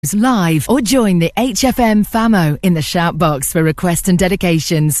live or join the HFM FAMO in the shout box for requests and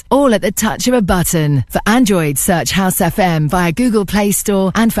dedications, all at the touch of a button. For Android, search House FM via Google Play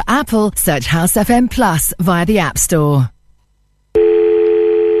Store, and for Apple, search House FM Plus via the App Store.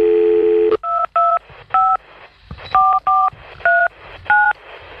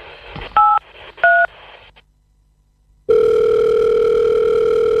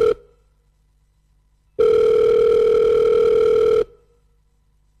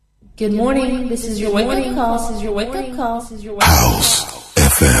 Good morning. This is your wake-up call. This is your wake-up call. This is your wake-up call. House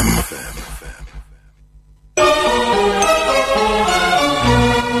FM.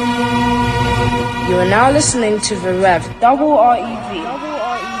 You are now listening to the Rev Double REV.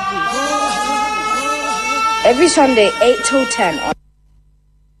 Every Sunday 8 till 10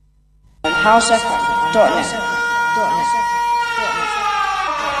 on housefm.net.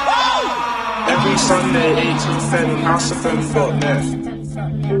 Every Sunday 8 till 10 on housefm.net.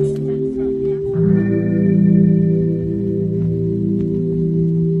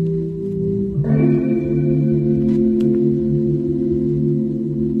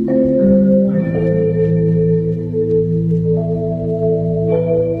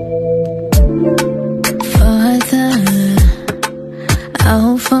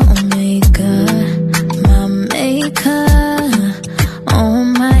 Alpha Omega, my maker,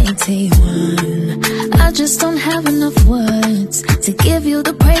 almighty one. I just don't have enough words to give you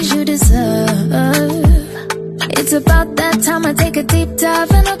the praise you deserve. It's about that time I take a deep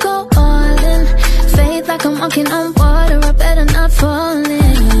dive and I go all in. Faith like I'm walking on water, I better not fall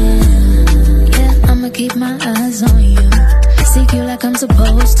in. Yeah, I'ma keep my eyes on you. Seek you like I'm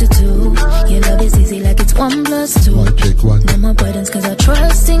supposed to do. Your love is easy like it's 1 plus 2. No more burdens cause I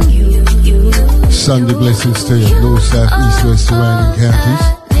trust in you. Sunday blessings to you, north, south, east, west, surrounding counties.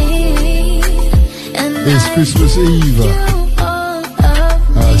 It's Christmas Eve.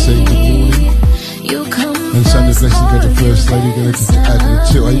 I say good morning. And Sunday blessings to the First Lady. Going to add to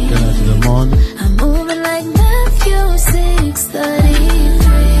the 2-8, going out to the man. I'm moving like Matthew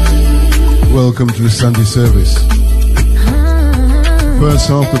 6:33. Welcome to the Sunday service. First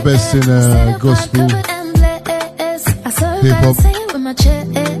half, the best in gospel, hip-hop,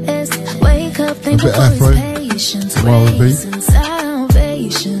 a bit Afro, R&B,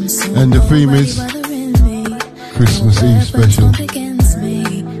 and the theme is Christmas Eve special.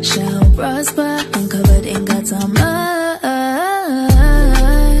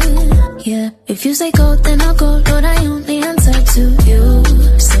 Yeah, if you say go, then I'll go. Lord, I only answer to you,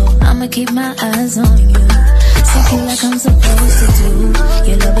 so I'ma keep my eyes on you. Seek you like I'm supposed to do.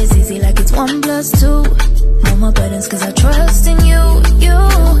 Your love is easy like it's 1 plus 2. No more burdens cause I trust in you. You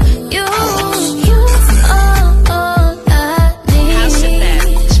are all I need. House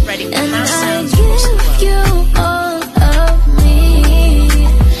FM, spreading and my sounds. I give you all of me.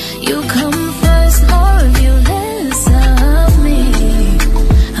 You come first, more of you, less of me.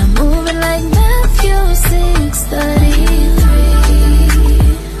 I'm moving like Matthew 6:33.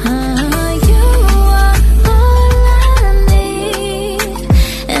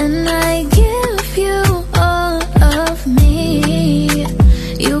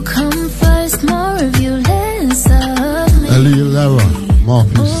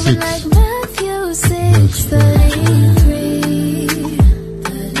 Matthew 6, verse 33.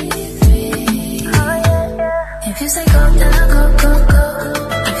 If you say go, then I'll go, go, go.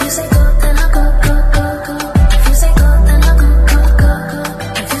 If you say go, then I'll go, go, go, go. If you say go, then I'll go, go, go, go.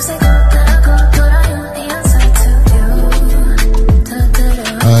 If you say go, then I'll go, go. I only answer to you.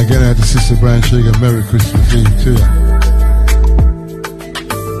 Again, out to Sister Brown Sugar, Merry Christmas Eve to you.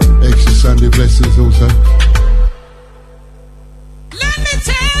 Extra Sunday blessings also.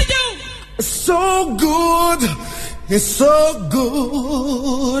 It's so good. It's so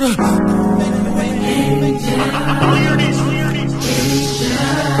good.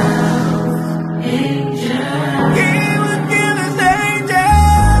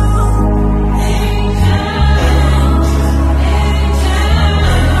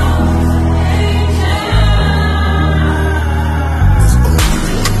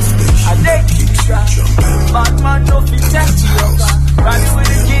 Batman no fit test you. Riding with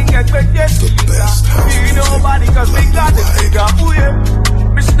the king, expect this to you. You nobody cause we got the figure. Ooh yeah.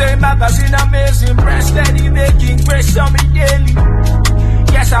 Mr. Magazine amazing, press steady making grace on me daily.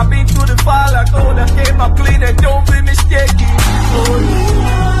 Yes, I've been through the fall, I told them came up clean and don't be mistaken. Oh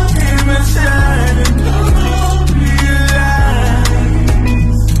yeah, even shining, don't realize.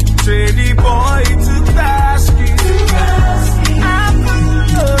 Say the boy to task it. I'm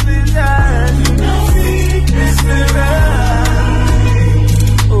loving that.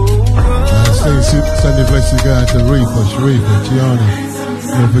 Sunday blessings going to Reefa, Sharifa, Tiana.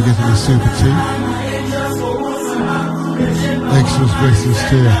 Don't forget the Super T. Extras, blessings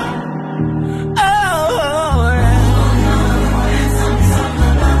to you.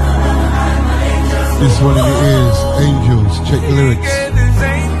 This one of it is Angels. Check the lyrics.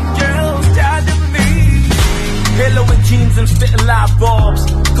 Halo and jeans and spitting live bulbs.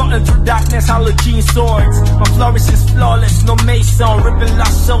 Cutting through darkness, halogen swords. My flourish is flawless, no mason. Ripping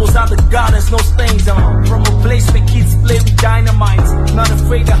lost souls out the goddess, no stains on. From a place where kids play with dynamite. Not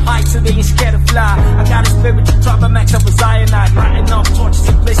afraid of heights, so they ain't scared to fly. I got a spirit to drop a max up a cyanide. Lighting up torches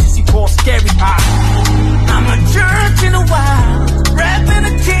in places you call scary high. I'm a church in the wild, rapping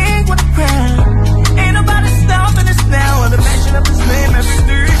a king with a crown. Ain't nobody stopping us now. On the mention of his name, every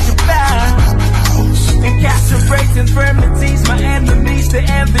street you bow. Incarcerate infirmities, my enemies, they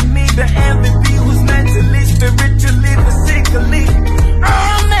envy me, the MVP who's mentally, spiritually, physically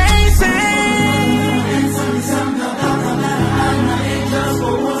amazing.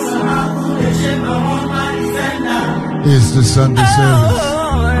 Here's the Sunday service.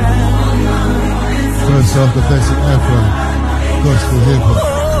 First half, the best Afro, gospel hip hop.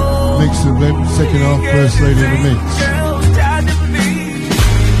 Mix the rep, second half, first lady in the mix.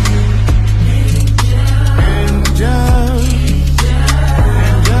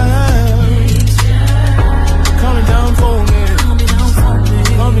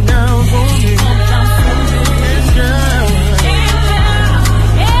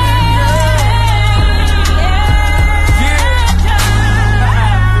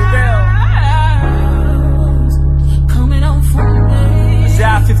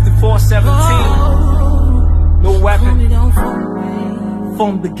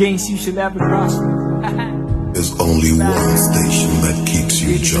 The games you should ever cross. There's only one station that keeps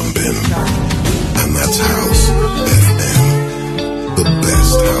you jumping, and that's House FM, the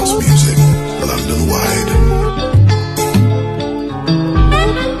best house music London-wide.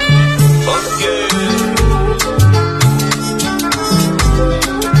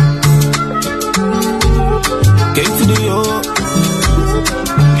 Came to New York.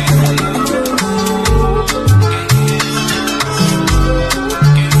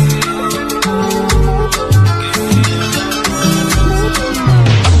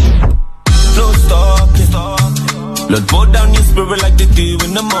 Lord, pour down your spirit like they do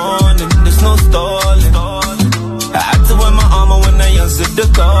in the morning. There's no stalling. I had to wear my armor when I answered the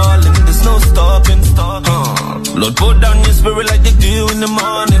calling. There's no stopping. Lord, pour down your spirit like they do in the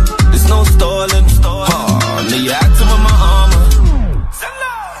morning. There's no stalling. No, you had to wear my armor.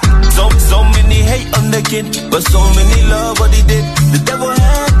 So many hate on the kid, but so many love what he did. The devil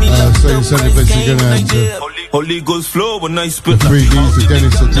had me locked up. Holy Ghost flow when I spit. The 3Ds, the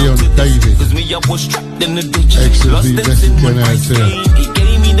Dennis, the Dion, David. Cause me, I was trapped in the ditch. Excellent, lost in with my screen. He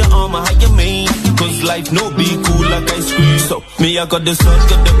gave me the armor, how you mean? Cause life no be cool like I scream. So me, I got the sword,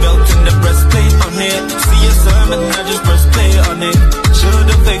 got the belt and the breastplate on it. See a sermon, I just press play on it. Show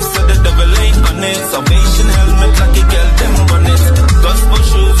the face of the devil ain't on it. Salvation helmet like a girl, them on it. Gospel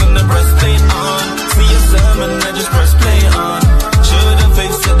shoes and the breastplate on. See a sermon, I just press play on. Show the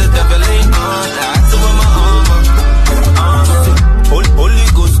face of the devil ain't on. I had to wear my armor. Holy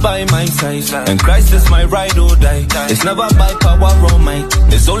Ghost by my side, and Christ is my ride or die. It's never by power or might,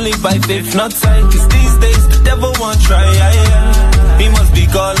 it's only by faith, not sight. Cause these days the devil won't try. He must be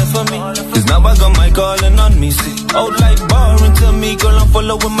calling for me, cause now I got my calling on me. See, out like boring to me, girl, I'm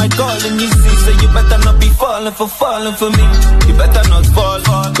following my calling. You see, so you better not be falling for me. You better not fall,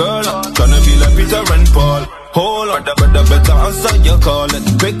 girl, I'm tryna be like Peter and Paul. Hold on, better answer your call.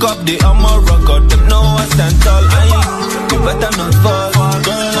 Pick up the armor, rock out them, know I stand tall. You better not fall,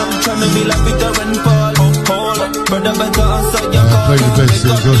 girl, I'm tryna be like Peter and Paul. Hold on, brother, better answer your call. Play the best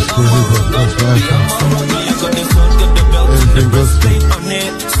in gospel, gospel everything gospel.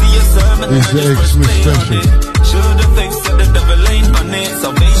 It's the Xmas special.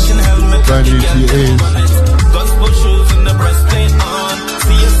 Brand new to your ears. Gospel shoes and the breastplate on.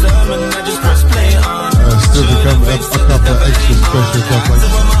 See a sermon, I just press play on. Still become a couple of extra special stuff like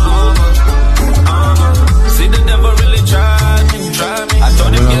see the devil really tried me. I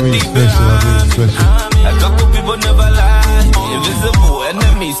thought it get deep behind me. A couple people never lie. Invisible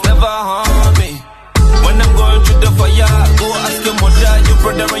enemies never harm me. When I'm going through the fire, go ask your mother, your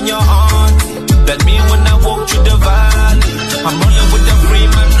brother and your aunt. That me when I walk through the valley, I'm running with the free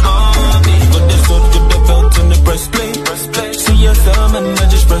man army. Got the sword, got the belt and the breastplate. See your thumb and I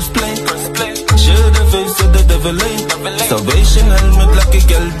just press play. Show the face of the devil ain't. Salvation helmet like a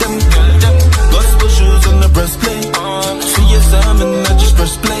girl, them. Gospel shoes and the breastplate. See your thumb and I just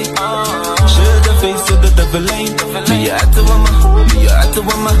press play. Show the face of the devil ain't. Me a at the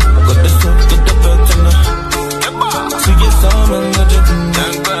woman, got the sword, got the belt and the. See your thumb and I just.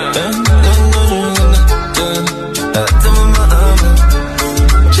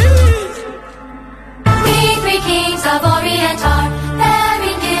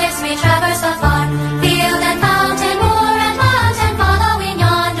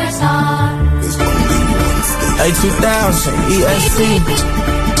 A2000 ESC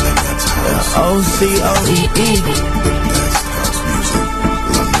OCOEE.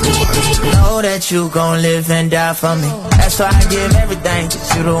 Know that you gon' live and die for me. That's why I give everything,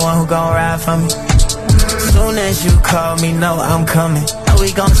 'cause you the one who gon' ride for me. Soon as you call me, know I'm coming. And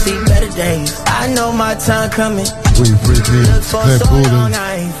we gon' see better days. I know my time coming. Look for so long,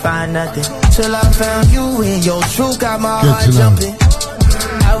 I ain't find nothing. Till I found you and your truth got my heart jumping.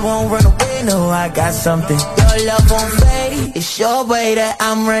 I won't run away, no, I got something. Your love won't fade, it's your way that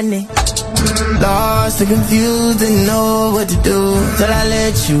I'm running. Lost and confused, didn't know what to do till I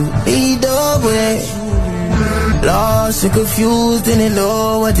let you lead the way. Lost and confused, didn't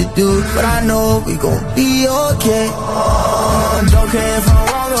know what to do, but I know we gon' be okay. Don't care if I'm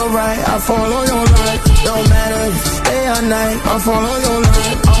wrong or right, I follow your light. Don't matter if you stay all night, I follow your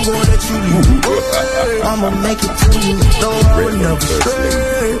light. I'm gonna let you lead the way. I'ma make it to you, no, I would never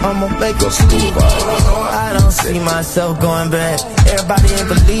stray. I'ma make it to you. I don't see myself going back. Everybody ain't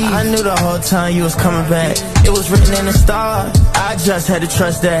believe. I knew the whole time you was coming back. It was written in the stars. I just had to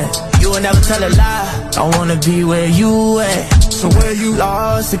trust that you would never tell a lie. I wanna be where you at. So where you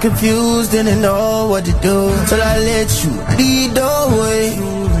lost and confused, didn't know what to do till I let you lead the way.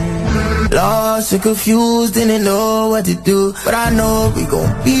 Lost and confused, didn't know what to do, but I know we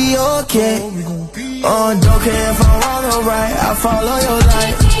gon' be okay. Don't care if I'm wrong or right, I follow your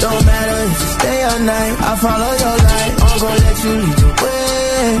light. Don't matter if you stay all night, I follow your light. I'm gon' let you lead the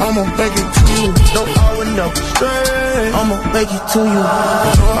way. I'ma make it to you, no, I would never stray. I'ma make it to you.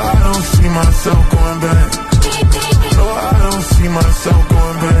 No, I don't see myself going back. No, I don't see myself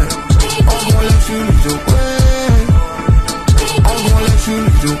going back. I'm gon' let you lead the way. I'm gon' let you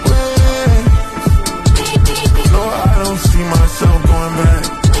lead the way. No, I don't see myself going back.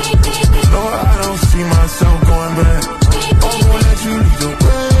 No, I don't see myself going back. I'm gon' let you lead the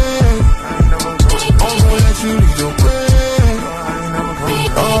way. I'm gon' let you lead the way.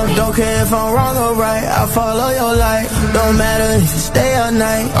 Don't care if I'm wrong or right, I follow your light. Don't matter if you stay all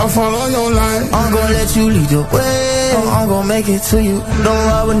night, I follow your light. I'm gon' let you lead the way. I'm gon' make it to you. No,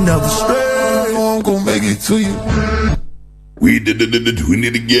 I would never stray. I'm gon' make it to you. We did it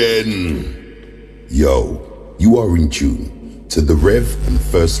again. Yo, you are in tune to the Rev and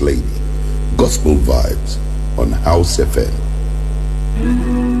First Lady, Gospel Vibes on House FM.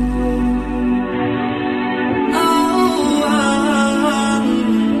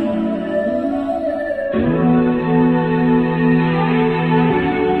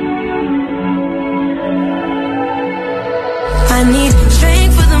 I need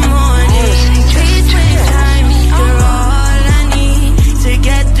strength for the morning. Please make time. You're all I need to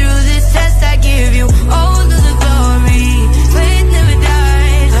get through this test. I give you all of the glory. Faith never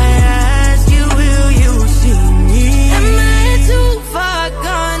dies. I ask you, will you see me? Am I too far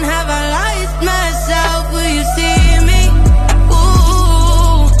gone? Have I lost myself? Will you see me?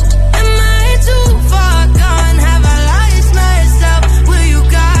 Ooh. Am I too far gone? Have I lost myself? Will you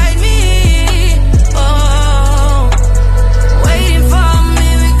guide me? Oh, waiting for a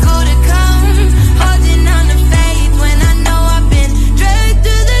miracle to come, holding on to faith when I know I've been dragged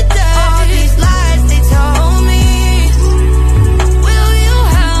through the dirt. All these lies they told me, will you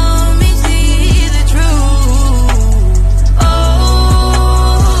help me see the truth? Oh,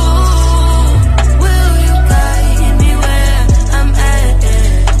 will you guide me where I'm at?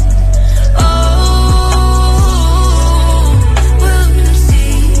 Oh, will you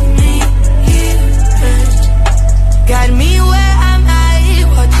see me here? Guide me where I'm at,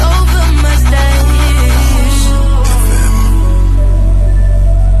 watch over my steps.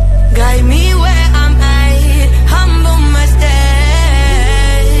 Guide me where I'm at, humble my steps.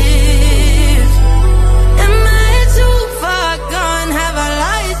 Am I too far gone? Have I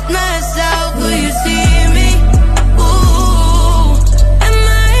lost myself? Will you see me? Ooh. Am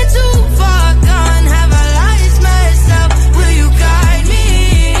I too far gone? Have I lost myself? Will you guide me?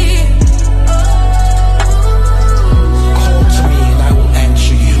 Call to me and I will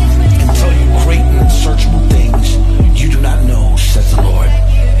answer you and tell you great and unsearchable things you do not know, says the Lord.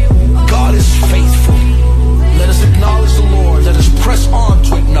 God is faithful. Let us acknowledge the Lord. Let us press on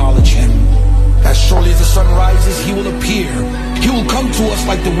to acknowledge Him. As surely as the sun rises, He will appear. He will come to us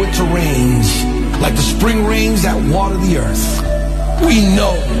like the winter rains, like the spring rains that water the earth. We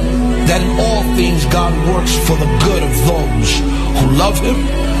know that in all things God works for the good of those who love Him,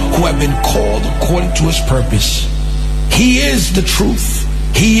 who have been called according to His purpose. He is the truth.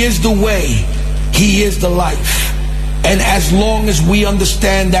 He is the way. He is the life. And as long as we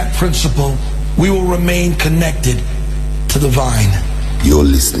understand that principle, we will remain connected to the vine. You're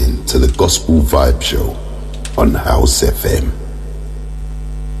listening to the Gospel Vibe Show on House FM.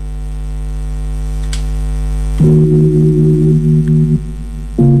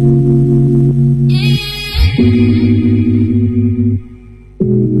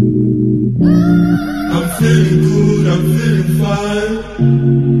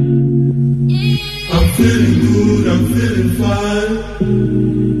 feeling good, I'm feeling fine.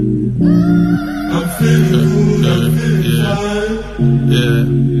 I'm feeling good, I'm feeling fine. Yeah.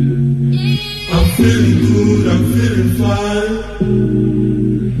 I'm feeling good, I'm feeling fine.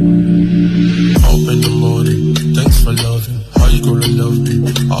 Up in the morning, thanks for loving. How you gonna love me?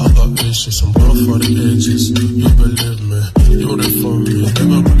 I got issues, I'm rough for the edges. You believe me, you're there for me.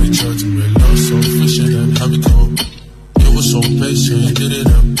 Never really judge me. Love so fishing and how we go. You were so patient, you did it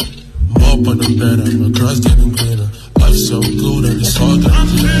up. Up on the bed, and my grass getting greener. Life's so good and it's all that I'm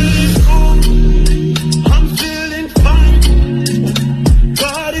feeling good, I'm feeling fine.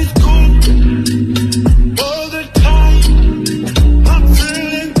 God is good all the time. I'm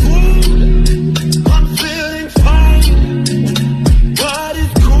feeling good, I'm feeling fine. God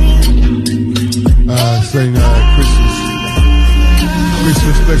is good. Saying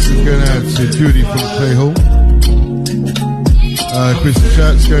Christmas blessings going out to Judy from Clay Hall. Christmas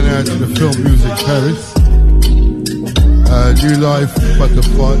shouts going out to the Film Music Paris. New Life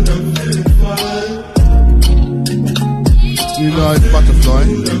Butterfly. New Life Butterfly.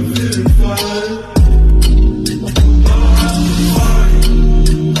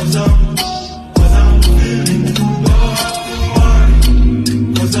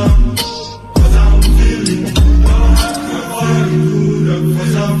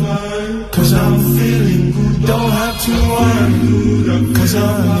 Cause I'm feeling good, don't have to worry.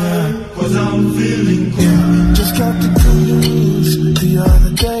 Cause I'm feeling good. Yeah, just got the good news the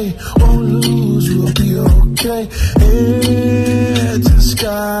other day. Won't lose, we'll be okay. Head to the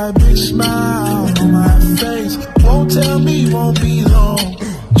sky, big smile on my face. Won't tell me, won't be long.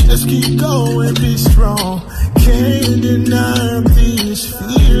 Just keep going, be strong. Can't deny this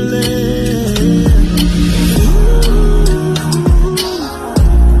feeling.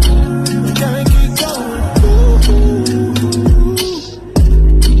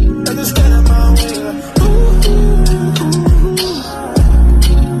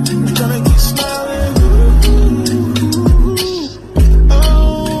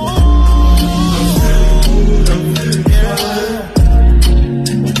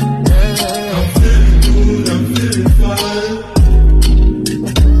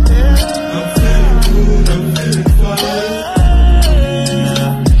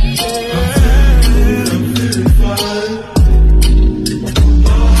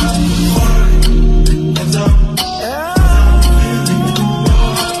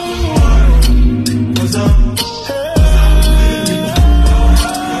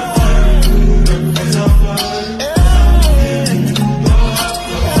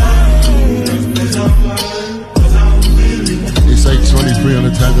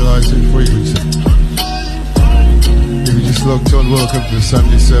 Welcome to the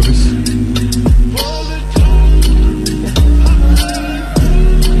Sunday service.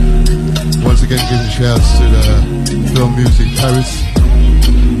 Once again, giving shouts to the Film Music Paris.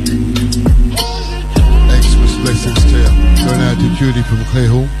 Xmas blessings to you. Going out to Judy from Clay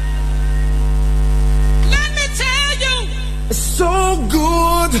Hall. Let me tell you, it's so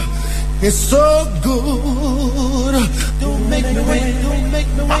good. It's so good. Don't make me wait. Don't make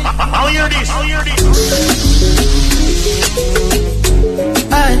me wait. I'll hear this. I'll hear this.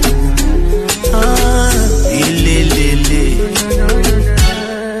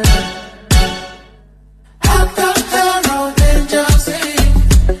 How the herald angels sing,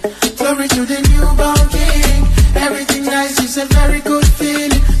 glory to the newborn King. Everything nice is a very good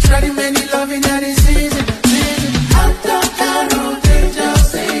feeling. Spreading many loving that is season. How the herald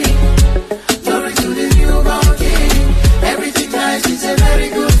angels sing, glory to the newborn King. Everything nice is a very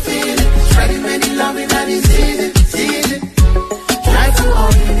good feeling. Spreading many loving that is season.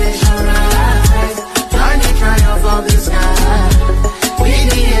 All the nation rise, join the triumph of the sky. We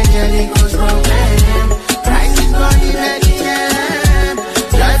the angelic host proclaim, Christ is born in Bethlehem.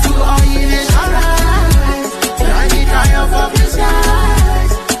 Joyful all ye nation rise, join the triumph of the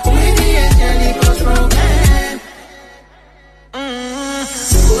skies. We the angelic host proclaim.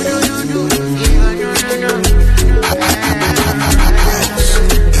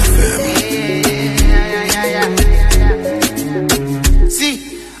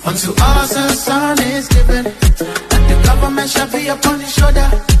 Unto us a son is given, and the government shall be upon his shoulder.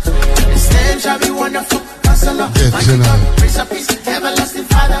 His name shall be wonderful, Counselor, mighty God, Prince of Peace, everlasting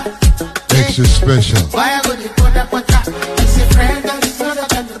Father. Extra special. Why I go to Pota? He's a friend that is other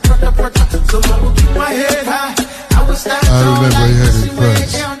than the Pota. So I will keep my head high. I will stand tall. I remember he had it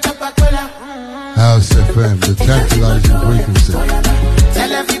first. House FM, the tantalizing frequency.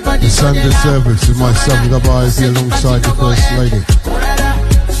 The Sunday service with myself and Ivy alongside the First Lady.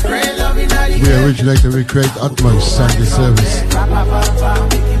 We originate and recreate utmost Sunday service.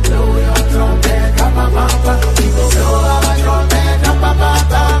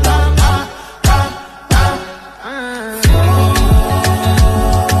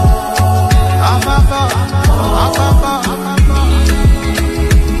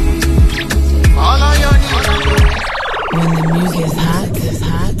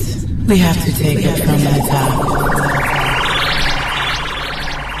 We have to take it from the top.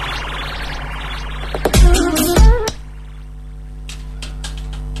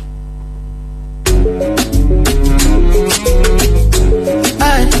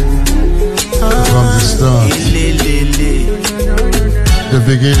 From the start, the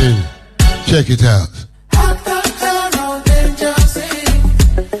beginning, check it out.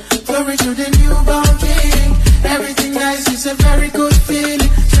 Glory to the newborn king. Everything nice is a very good feeling.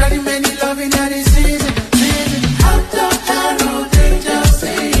 Spreading many loving and it's easy. Out the herald angels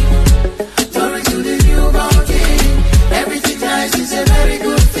sing. Glory to the newborn king. Everything nice is a very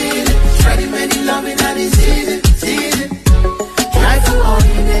good feeling. Spreading many loving and it's easy. Try to all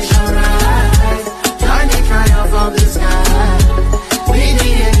the nation rise. Join the triumph of the sky. We the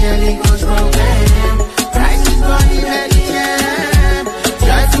angelic host proclaim. Christ is born in Bethlehem.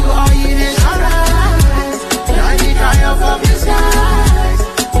 Joy to all ye nation rise. Join the triumph of the skies.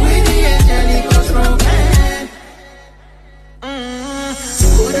 We the angelic host proclaim.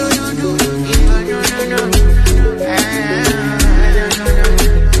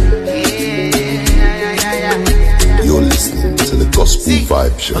 You're listening to the Gospel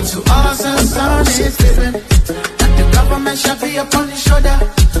Vibe Show. Unto us and son is given, and the government shall be upon his shoulder.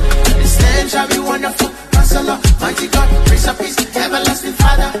 His name shall be wonderful, Counselor, mighty God, Prince of Peace, everlasting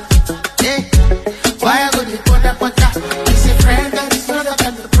Father. Yeah. Why I go to Pota? He's a friend that is stronger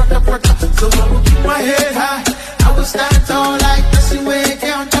than the Prota. So I will keep my head high. I will stand tall like the sea way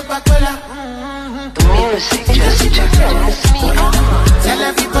down Tapacola. The music just turns me on. Tell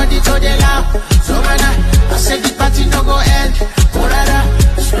everybody to the loud. So when I said the party no go end. Morada,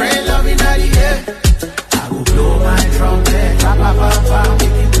 spray love in the air. I will blow my trumpet. Ra-pa-pa-pa, we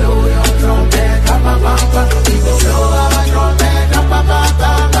can blow your trumpet. Ra-pa-pa-pa, we will blow our trumpet.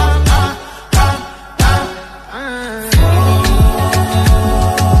 Ra-pa-pa-pa-pa-pa.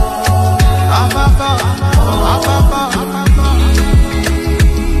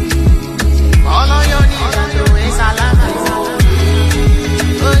 All on your knees and your waist, I love it.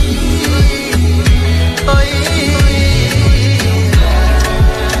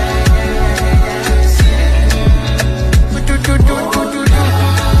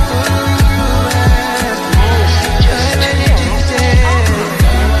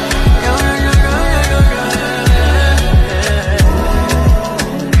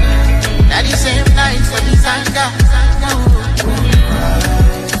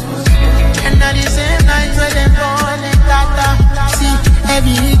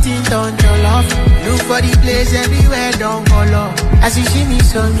 Everything done your love. Look for the place everywhere, don't follow. As you see me,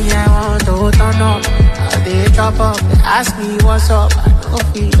 show me I want to turn up. How they chop up, they ask me what's up. I don't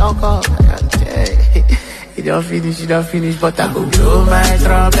feel lock up. You don't finish, but I go blow my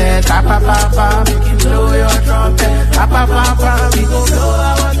trumpet. Ra-pa-pa-pa, we can blow your trumpet. Ra-pa-pa-pa, we go blow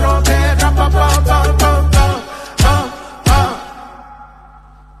our trumpet. Ra-pa-pa-pa-pa-pa.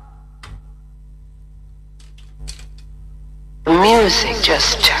 The music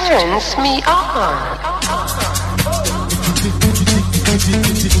just turns me on.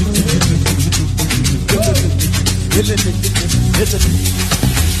 Let me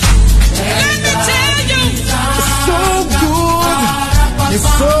tell you, it's so good. It's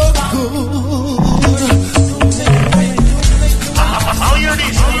so good. How you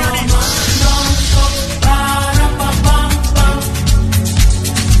this?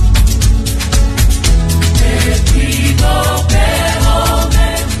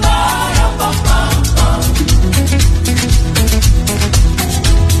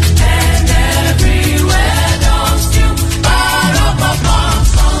 And everywhere goes to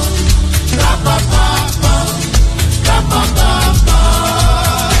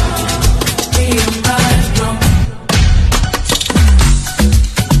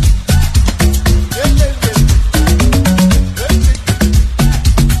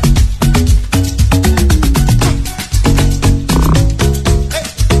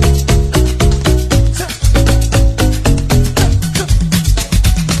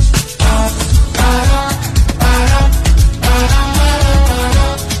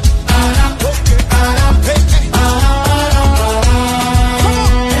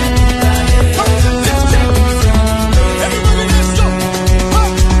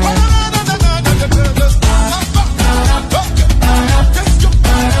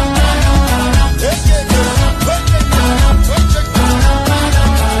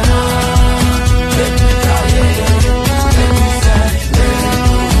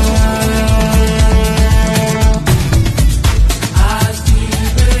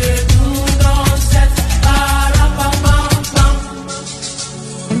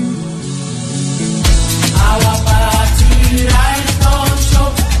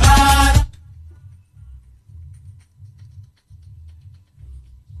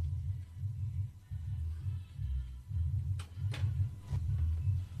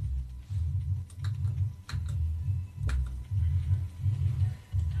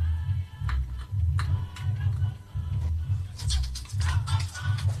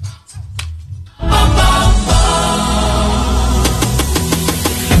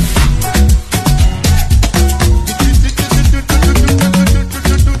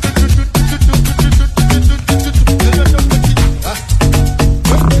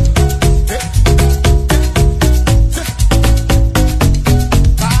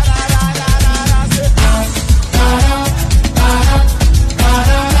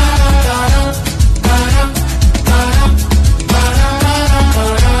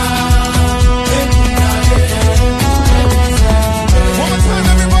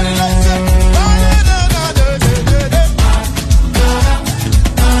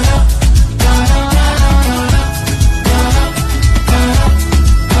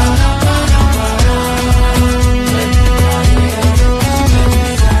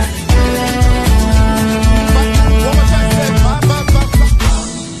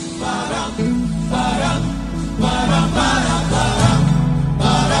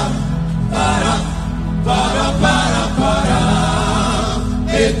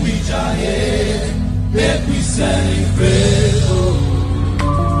make we giant, make we celebrate. Oh.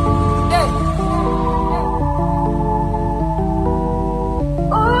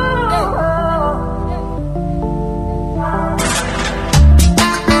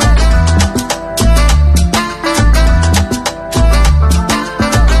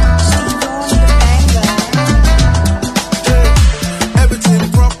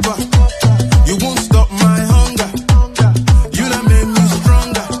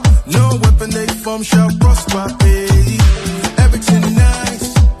 Shall prosper, eh?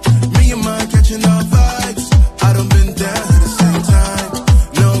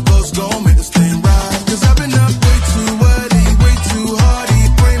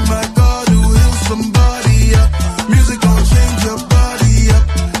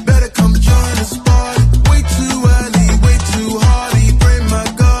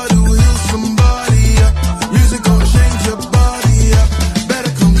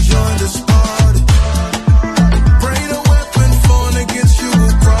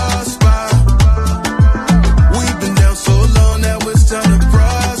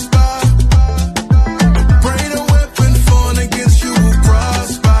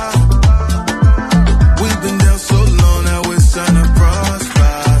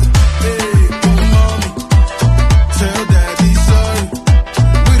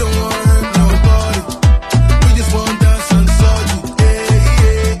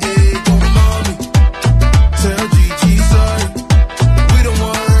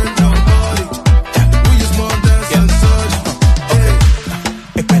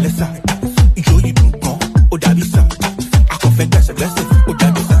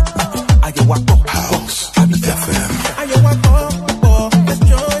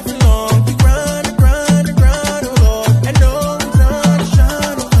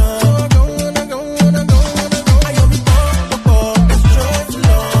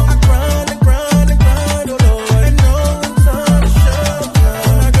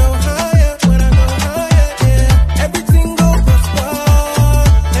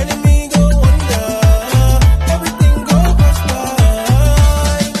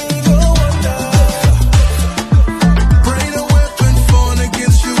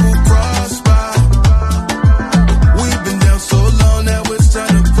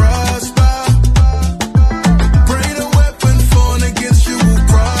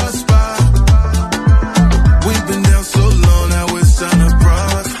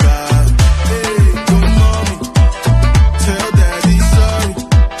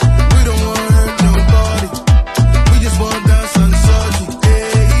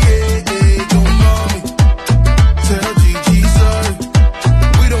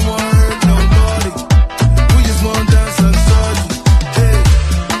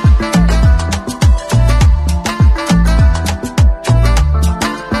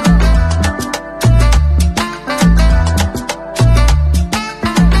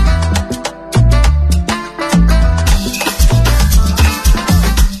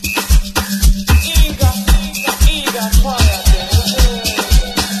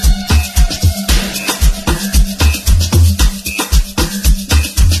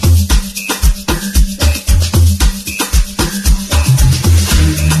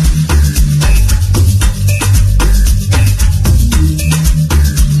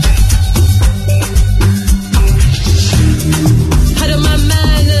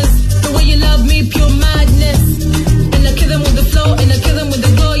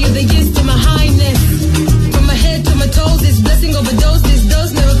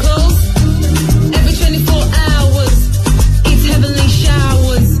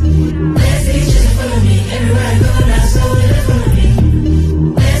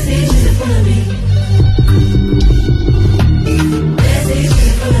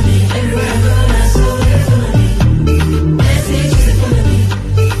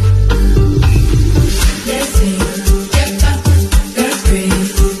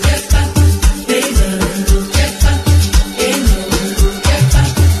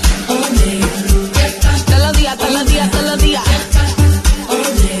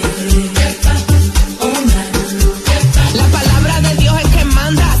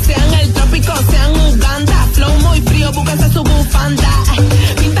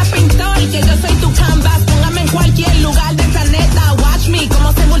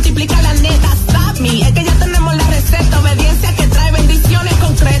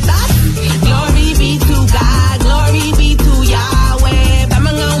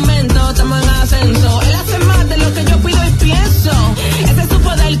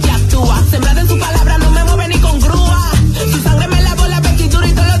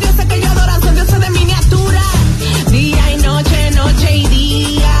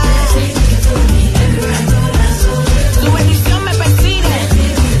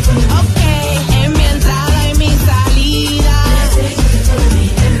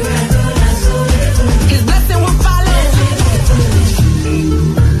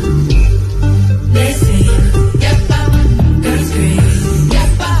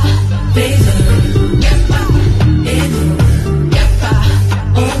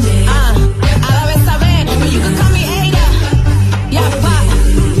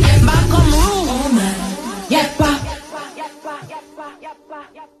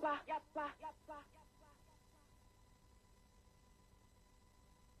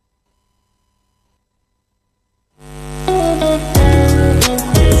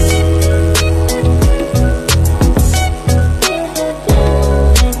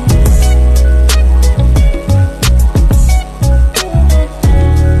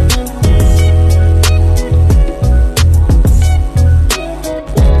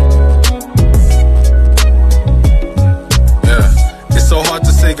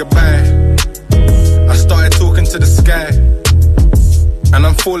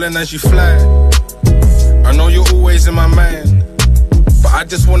 falling as you fly. I know you're always in my mind, but I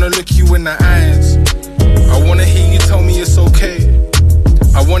just wanna look you in the eyes. I wanna hear you tell me it's okay.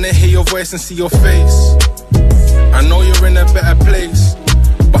 I wanna hear your voice and see your face. I know you're in a better place,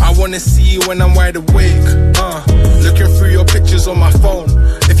 but I wanna see you when I'm wide awake. Looking through your pictures on my phone.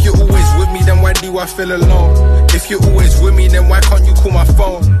 If you're always with me, then why do I feel alone? If you're always with me, then why can't you call my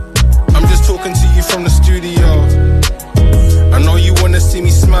phone? I'm just talking to you from the studio. I know you wanna see me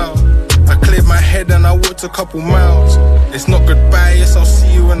smile. I cleared my head and I walked a couple miles. It's not goodbye, yes, I'll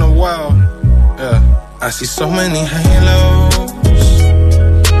see you in a while. Yeah, I see so many halos.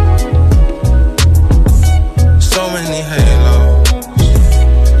 So many halos.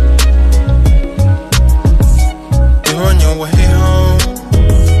 You're on your way home.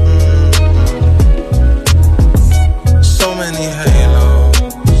 So many halos.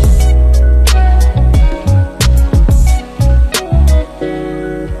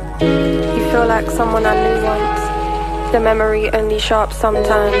 You feel like someone I knew once. The memory only sharp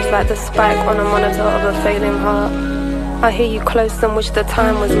sometimes, like the spike on a monitor of a failing heart. I hear you close and wish the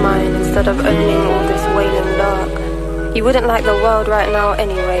time was mine instead of owning all this wailing dark. You wouldn't like the world right now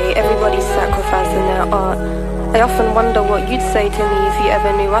anyway. Everybody's sacrificing their art. I often wonder what you'd say to me if you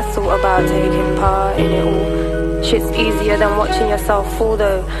ever knew I thought about taking part in it all. Shit's easier than watching yourself fall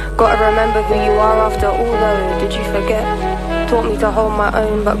though. Gotta remember who you are after all though. Did you forget? Taught me to hold my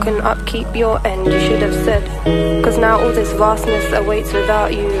own but couldn't upkeep your end, you should have said. Cause now all this vastness awaits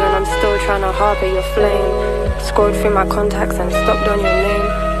without you, and I'm still trying to harbour your flame. Scrolled through my contacts and stopped on your name.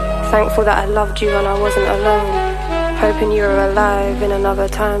 Thankful that I loved you and I wasn't alone. Hoping you were alive in another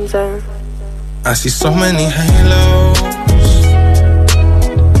time zone. I see so many halos.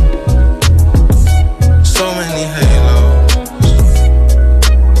 So many halos.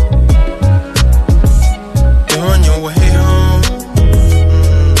 You're on your way home.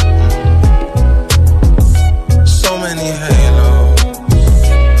 So many halos.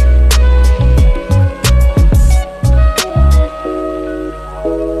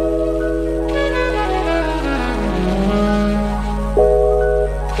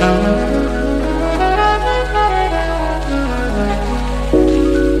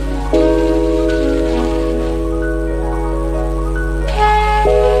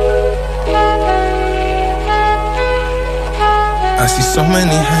 I see so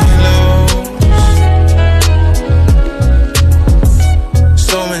many halos.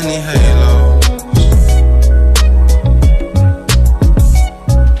 So many halos.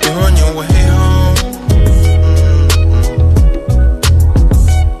 You're on your way home.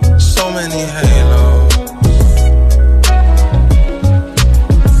 So many halos.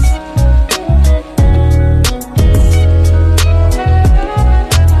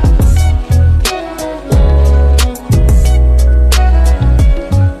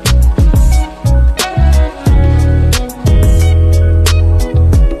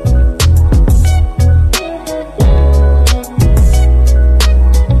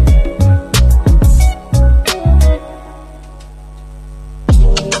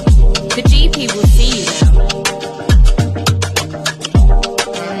 The GP will see you now.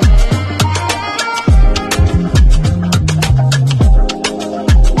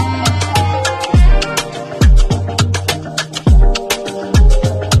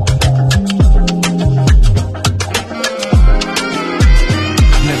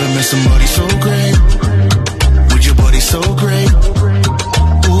 Never met somebody so great. With your body so great.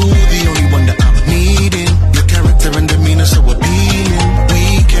 Ooh, the only one that I'm needing. Your character and demeanor so appealing.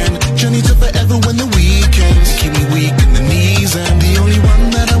 Weekend journey to forever when the weekends keep me weak in the knees. And the only one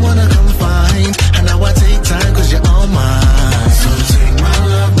that I wanna come find. And now I take time cause you're all mine. So take my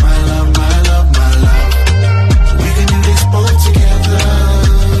love, my love, my love, my love. We can do this both together.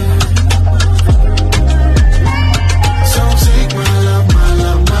 So take my love, my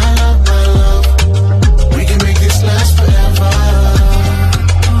love, my love, my love.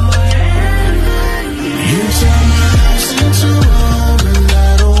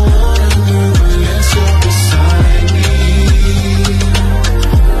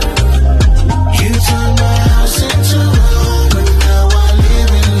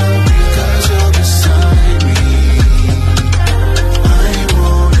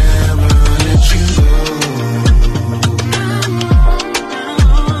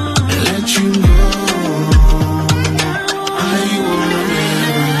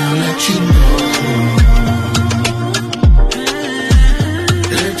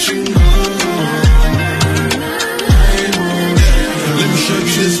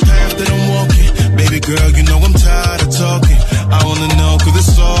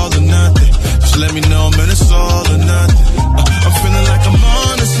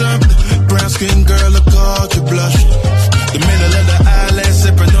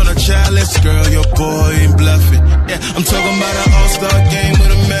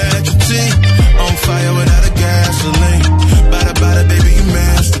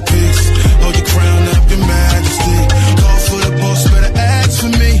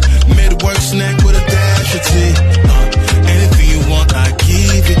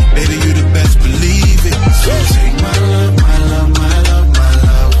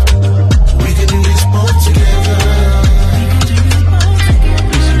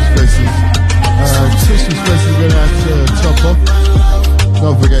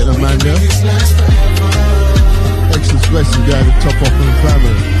 special down to Top Off and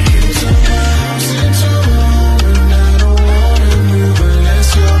Family.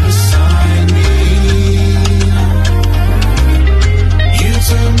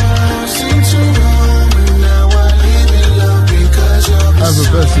 Have a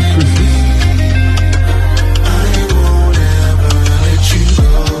blessed Christmas.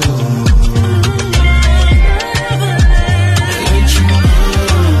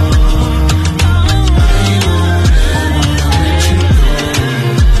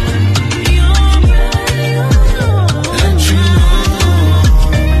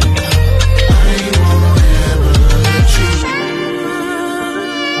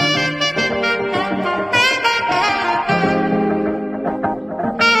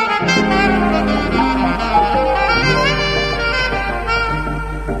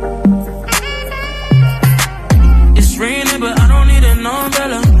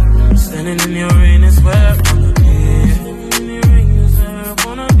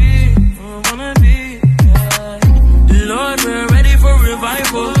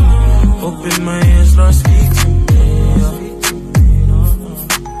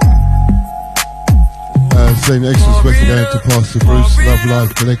 Saying extra special going to Pastor Bruce, Love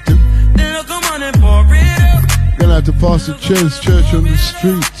Life Collective. Going out to Pastor Ches, Church on the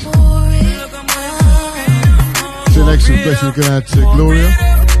Street. Saying extra special going out to Gloria.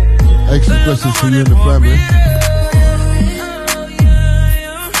 Extra special to you and the family.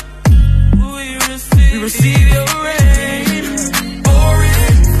 We receive your rain, pour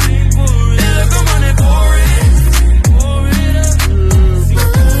it. Come on and pour it.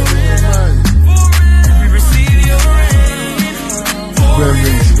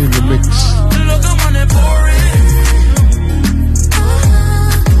 Gremlins in the mix.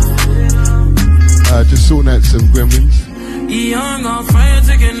 Just sorting out some gremlins. Young on fire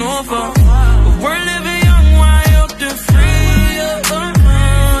taking over. We're living young, wild and free.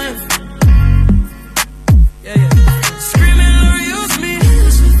 Screaming, Lord, use me.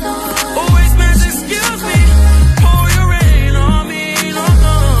 Always meant excuse me. Pour your rain on me. No.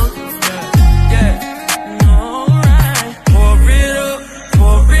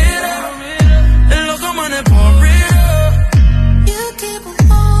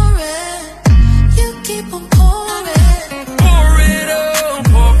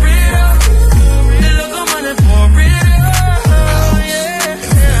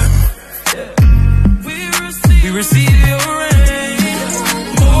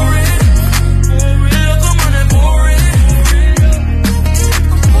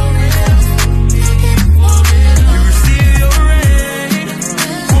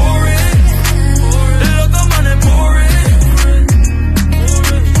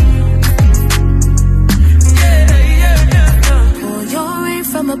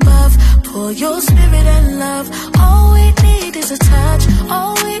 Your spirit and love. All we need is a touch.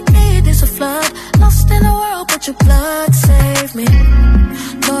 All we need is a flood. Lost in the world, but your blood saved me.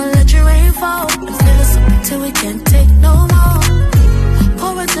 Lord, let your rain fall and fill us up until we can't take no more.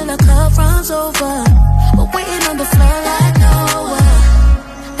 Pour until our cup runs over. We're waiting on the flood like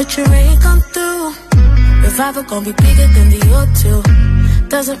Noah. Let your rain come through. Revival gon' be bigger than the O2.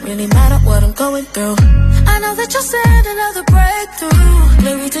 Doesn't really matter what I'm going through. I know that you'll send another breakthrough.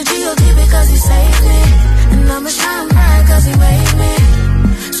 Glory to G.O.D. because he saved me. And I'ma shine bright cause he made me.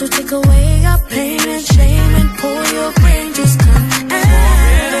 So take away our pain and shame and pour your rain, just come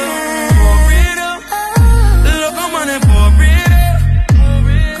and pour it up. Look, I'm on and pour it up.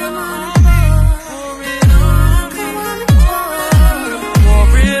 Come on, pour it up. Come on and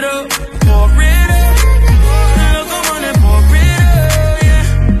pour it up. Pour it up. Look, I'm on and pour it up. Yeah.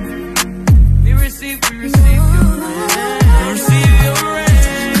 We receive your rain. We receive your rain.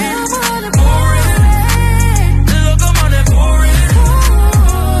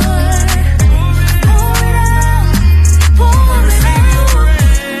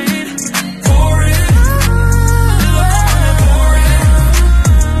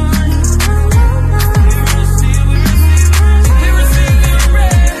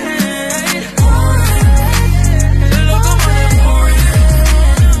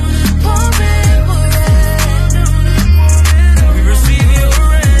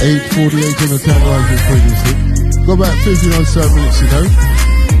 .48 on the Town Rising frequency. Got about 59 so minutes to go.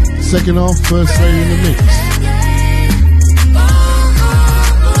 Second half, first lady in the mix.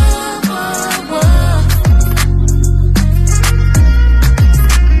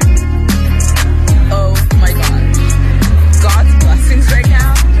 Oh my God. God's blessings right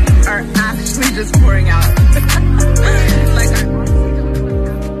now are actually just pouring out.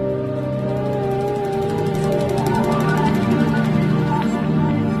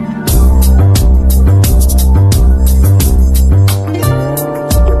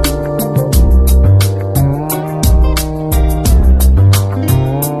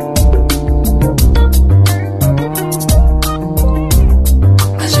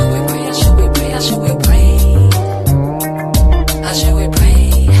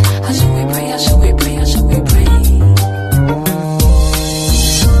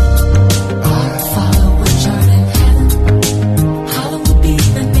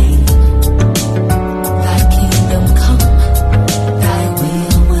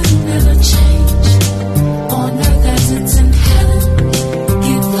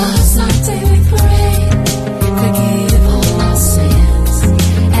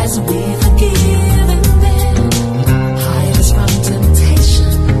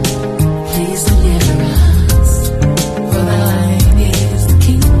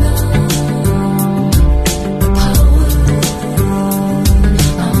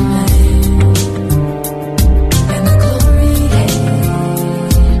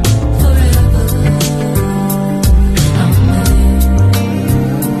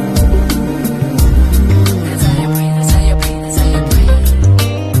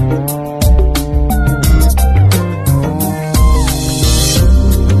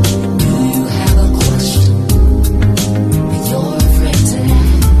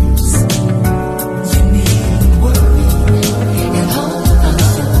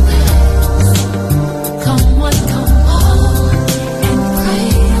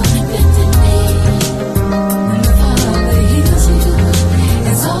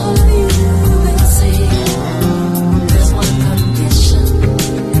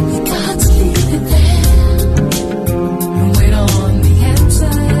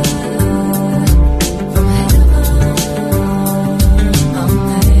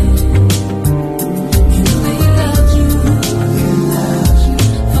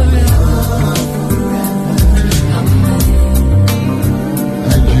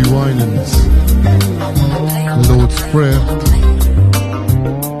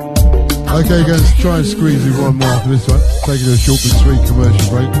 Okay, guys, try and squeeze in one more after this one. Taking a short but sweet commercial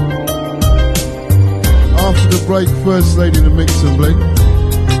break. After the break, first lady in the mix and bling.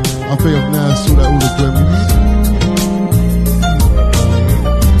 I think I've now sorted out all the gremlins.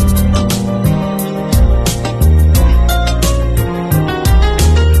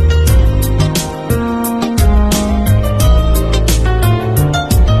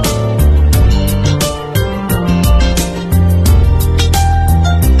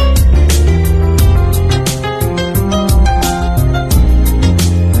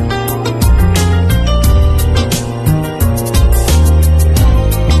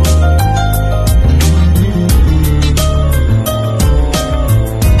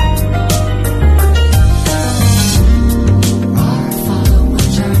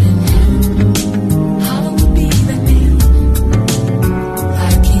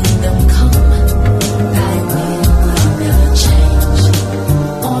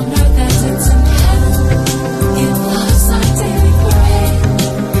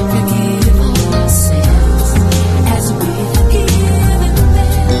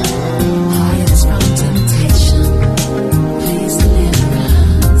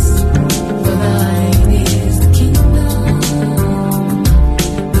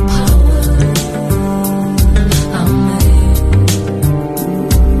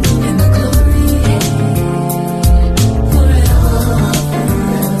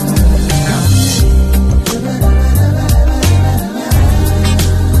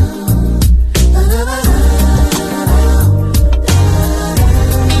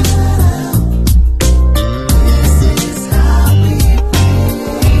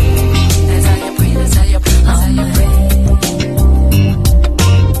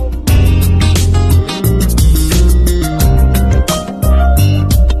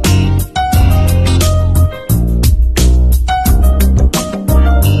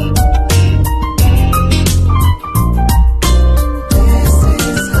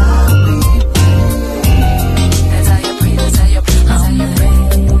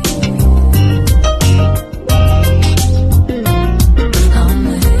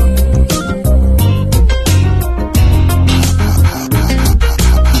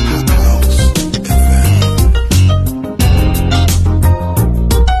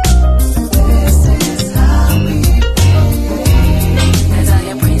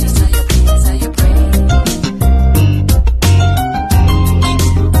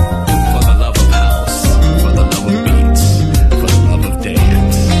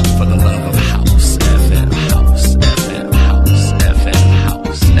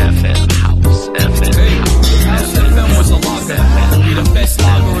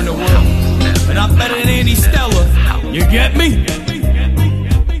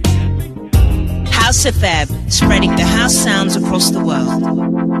 Spreading the house sounds across the world.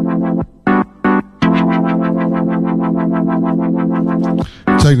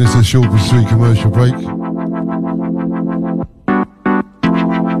 Taking us a short but sweet commercial break.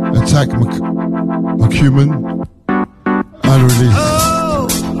 Attack McCuman,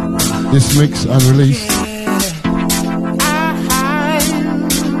 unreleased. This mix, unreleased.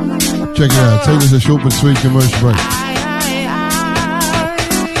 Check it out. Taking us a short but sweet commercial break.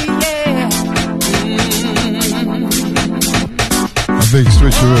 Big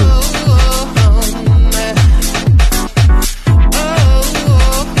switcheroo.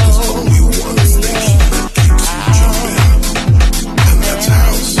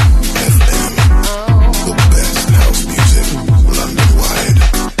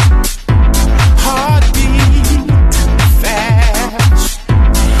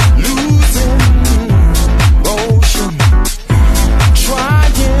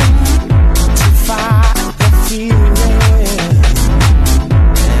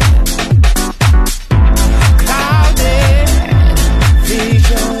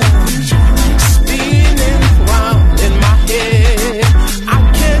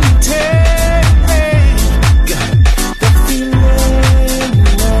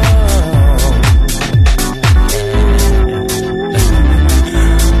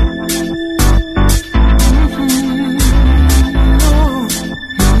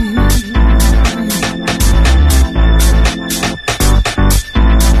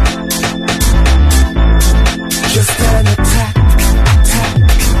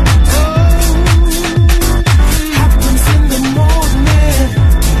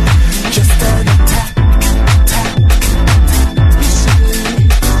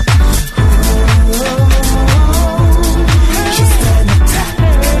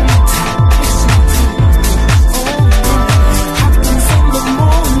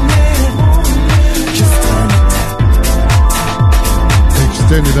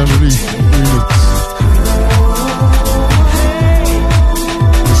 extended unreleased remix.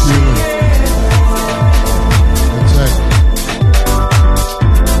 Attack.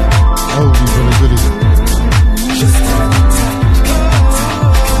 Oldie for the goodies.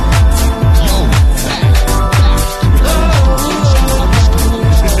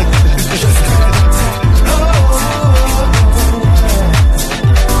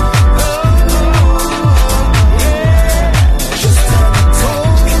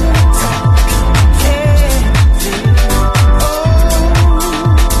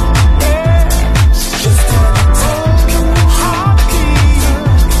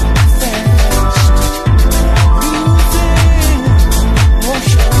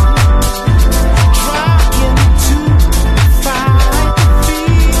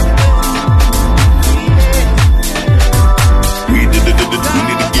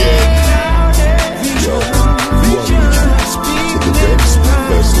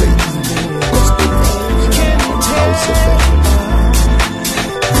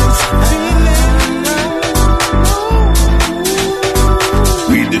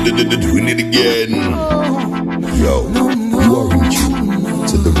 Doing it again. Yo, you are in tune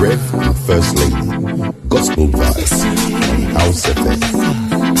to the Rev and First Lady, Gospel Vibes, House FM.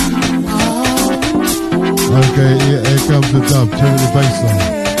 Okay, yeah, here comes the dub. Turn the bass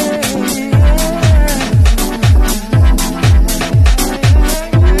on.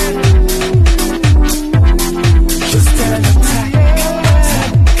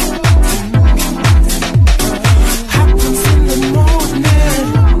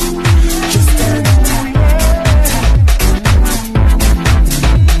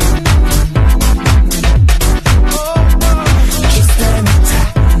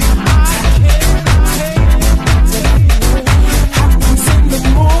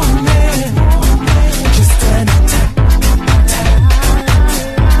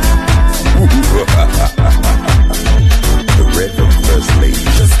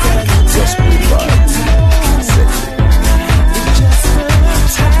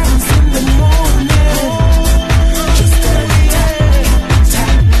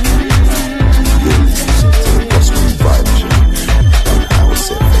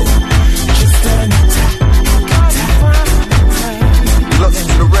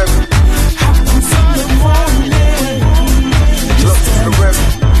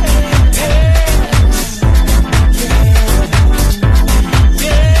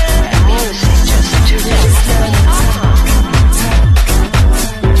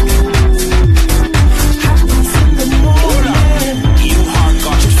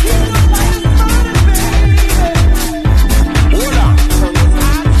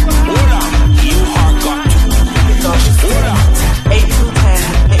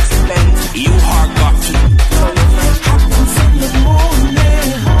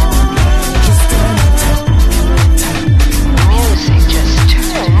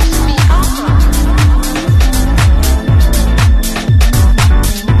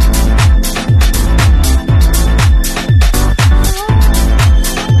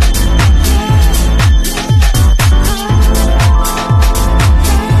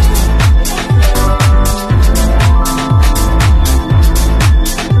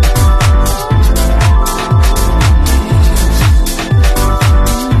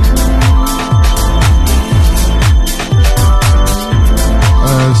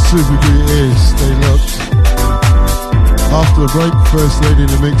 Break, First Lady in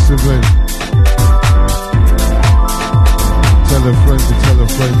the mix and blend. Tell a friend to tell a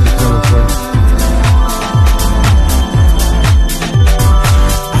friend to tell a friend.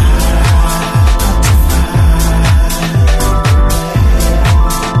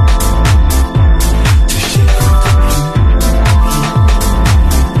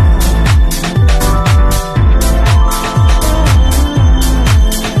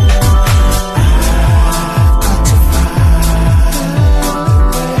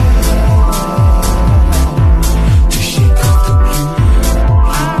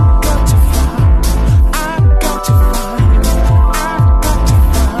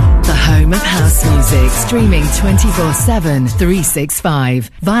 Streaming 24/7,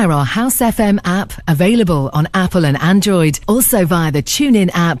 365 via our House FM app, available on Apple and Android. Also via the TuneIn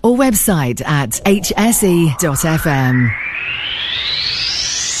app or website at hse.fm.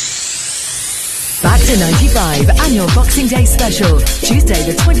 Back to 95 annual Boxing Day special, Tuesday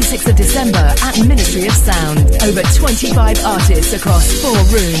the 26th of December at Ministry of Sound. Over 25 artists across 4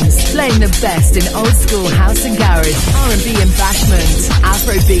 rooms, playing the best in old school house and garage, R&B and bashment,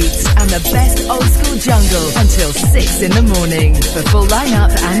 Afrobeat, and the best old school jungle until 6 in the morning. For full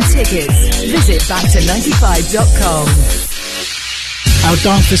lineup and tickets, visit back to 95.com. Our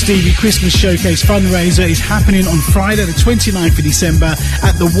Dance for Stevie Christmas Showcase fundraiser is happening on Friday the 29th of December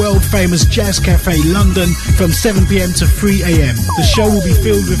at the world famous Jazz Cafe London from 7pm to 3am. The show will be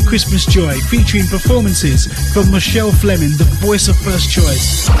filled with Christmas joy, featuring performances from Michelle Fleming, the voice of First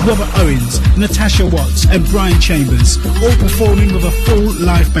Choice, Robert Owens, Natasha Watts and Brian Chambers, all performing with a full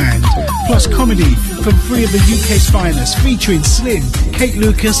live band. Plus comedy from three of the UK's finest, featuring Slim, Kate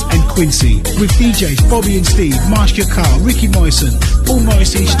Lucas and Quincy, with DJs Bobby and Steve, Marcia Carr, Ricky Moyson, Paul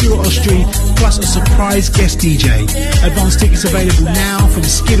Morrissey, Stuart Ostry, plus a surprise guest DJ. Advance tickets available now from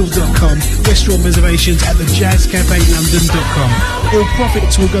skiddle.com, restaurant reservations at thejazzcafelondon.com. All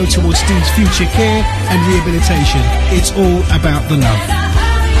profits will go towards Steve's future care and rehabilitation. It's all about the love.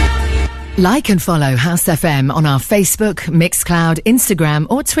 Like and follow House FM on our Facebook, Mixcloud, Instagram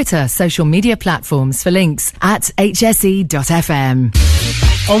or Twitter social media platforms for links at hse.fm.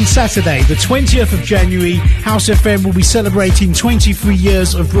 On Saturday, the 20th of January, House FM will be celebrating 23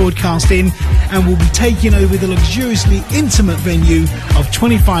 years of broadcasting and will be taking over the luxuriously intimate venue of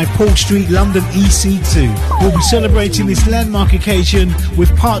 25 Paul Street, London EC2. We'll be celebrating this landmark occasion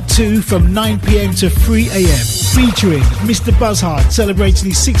with part 2 from 9pm to 3am, featuring Mr. Buzzhard celebrating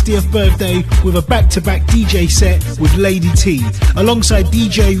his 60th birthday with a back-to-back DJ set with Lady T, alongside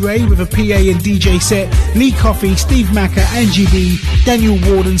DJ Ray with a PA and DJ set, Lee Coffey, Steve Macker, Angie D, Daniel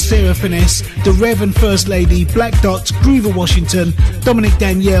Warden, Sarah Finesse, The Rev and First Lady, Black Dots, Groover Washington, Dominic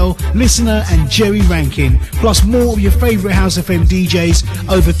Danielle, Listener and Jerry Rankin, plus more of your favourite House FM DJs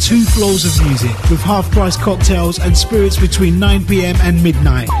over 2 floors of music, with half-price cocktails and spirits between 9pm and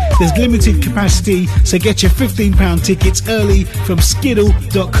midnight. There's limited capacity, so get your £15 tickets early from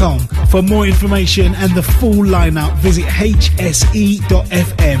skiddle.com. For more information and the full lineup, visit hse.fm.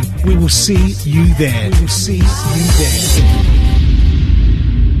 We will see you there. We will see you there.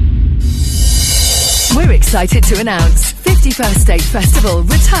 We're excited to announce 51st State Festival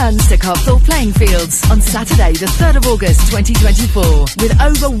returns to Copthall Playing Fields on Saturday the 3rd of August 2024 with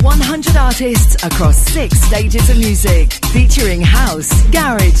over 100 artists across 6 stages of music featuring house,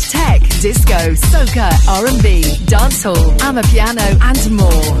 garage, tech, disco, soca, R&B, dancehall, amapiano and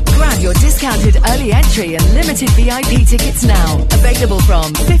more. Grab your discounted early entry and limited VIP tickets now. Available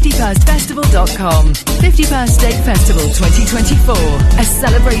from 51stfestival.com. 51st State Festival 2024, a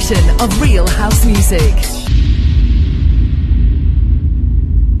celebration of real house music.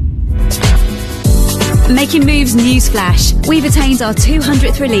 Making Moves newsflash. We've attained our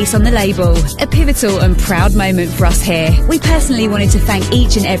 200th release on the label. A pivotal and proud moment for us here. We personally wanted to thank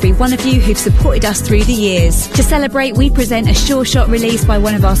each and every one of you who've supported us through the years. To celebrate, we present a sure shot release by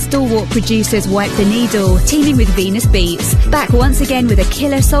one of our stalwart producers, Wipe the Needle, teaming with Venus Beats. Back once again with a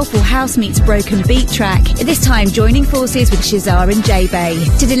killer soulful house meets broken beat track, this time joining forces with Shazar and J-Bay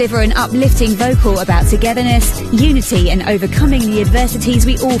to deliver an uplifting vocal about togetherness, unity and overcoming the adversities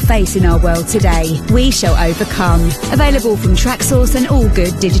we all face in our world today. We shall overcome. Available from Traxsource and all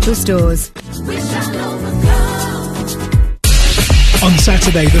good digital stores. On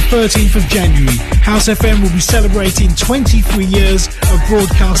Saturday, the 13th of January, House FM will be celebrating 23 years of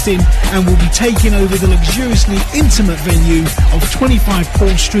broadcasting and will be taking over the luxuriously intimate venue of 25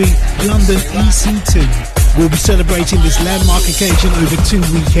 Paul Street, London EC2. We'll be celebrating this landmark occasion over 2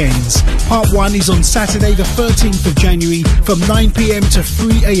 weekends. Part 1 is on Saturday the 13th of January from 9pm to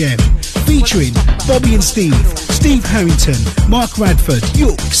 3am, featuring Bobby and Steve, Steve Harrington, Mark Radford,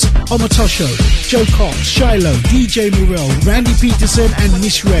 Yooks, Omatosho, Joe Cox, Shiloh, DJ Morel, Randy Peterson and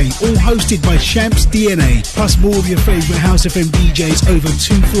Miss Ray, all hosted by Shamps DNA, plus more of your favourite House FM DJs over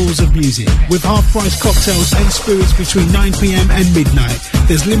 2 floors of music, with half-price cocktails and spirits between 9pm and midnight.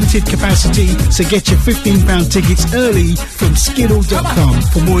 There's limited capacity, so get your £15 tickets early from skiddle.com.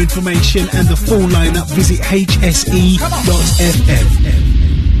 For more information and the full lineup, visit hse.fm.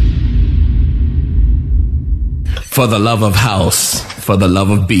 For the love of house, for the love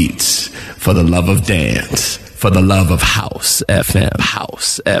of beats, for the love of dance, for the love of House FM,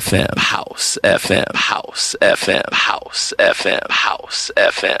 House FM, House FM, House FM, House FM, House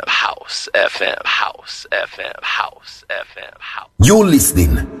FM, House FM, House FM, House FM, House. You're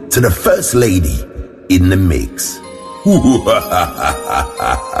listening to the First Lady in the mix.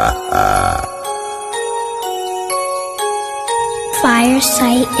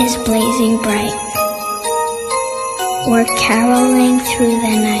 Firesight is blazing bright. We're caroling through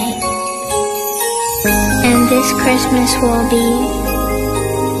the night. And this Christmas will be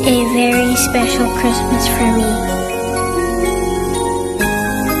a very special Christmas for me.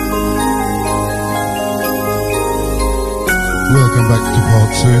 Welcome back to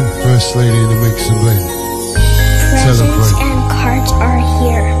part 2. First Lady in the Mix and Blend. Presents and cards are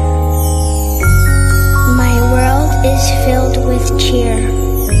here. My world is filled with cheer.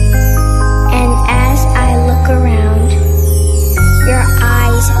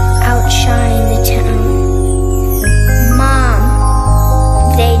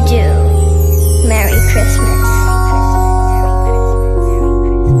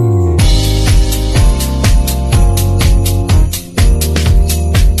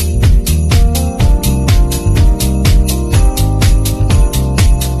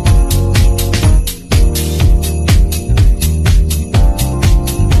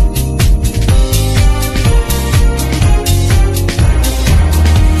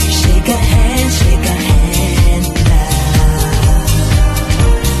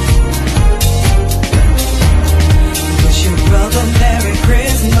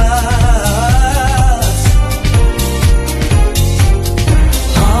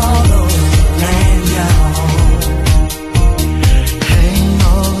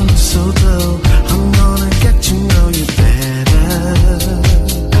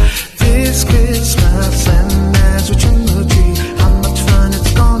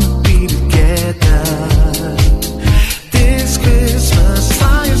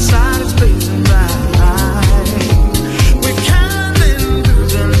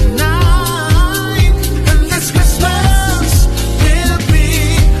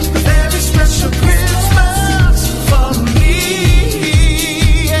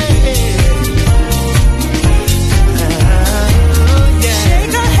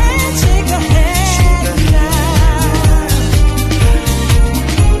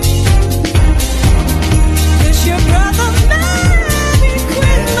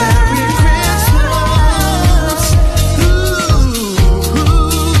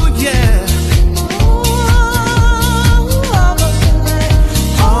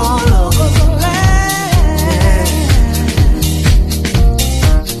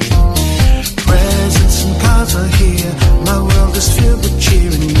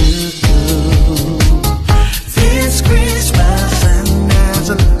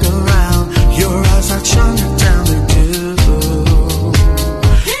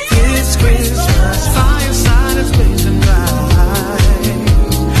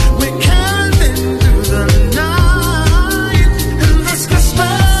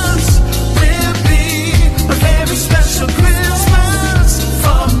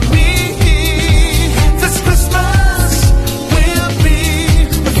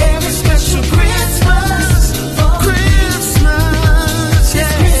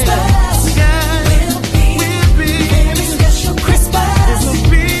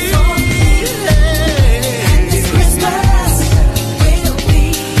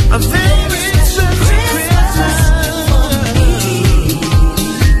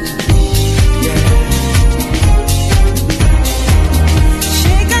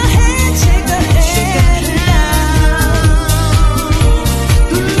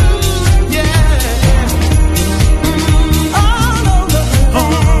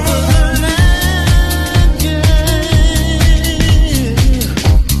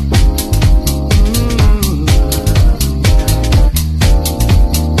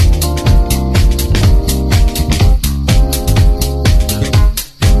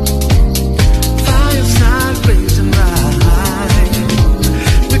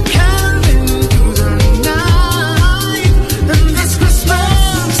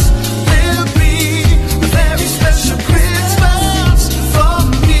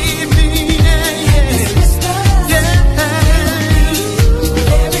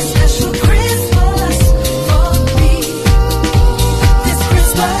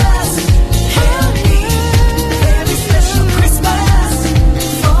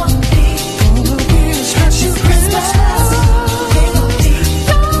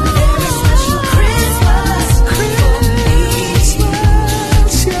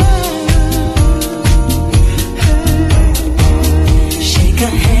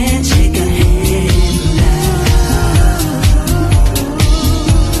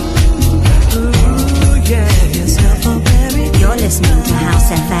 House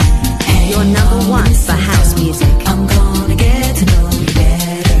FM, your number one for house music. I'm gonna get to know you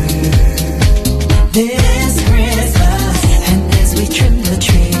better this Christmas, and as we trim the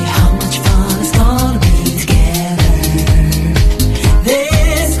tree, how much fun it's gonna be together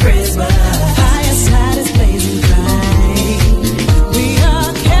this Christmas. Fireside is blazing bright. We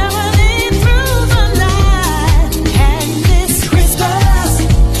are caroling through the night, and this Christmas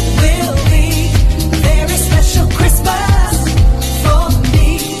will be very special Christmas for me.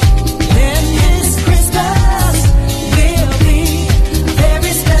 And this Christmas will be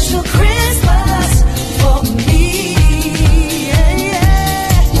very special Christmas for me. Yeah,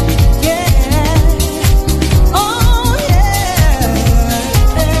 yeah, yeah. Oh, yeah.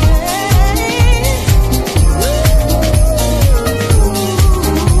 And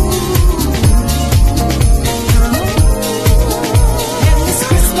this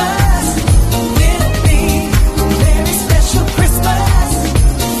Christmas will be very special Christmas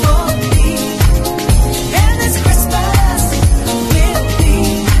for me. And this Christmas will be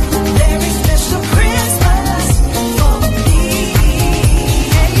very special Christmas for me.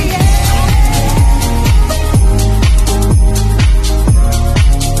 Yeah, yeah.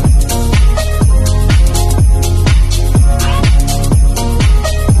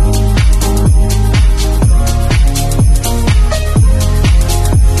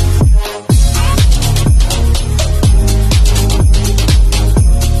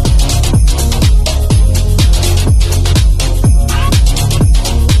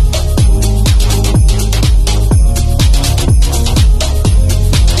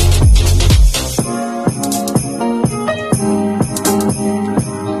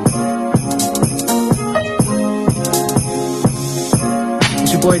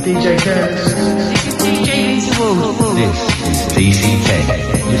 It's your boy DJ Careless. This is DCK.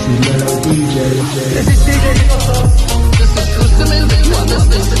 This is Mellow DJ. This is DJ Scotto. This is Custom Music. You are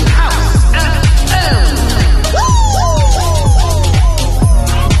listening to House FM.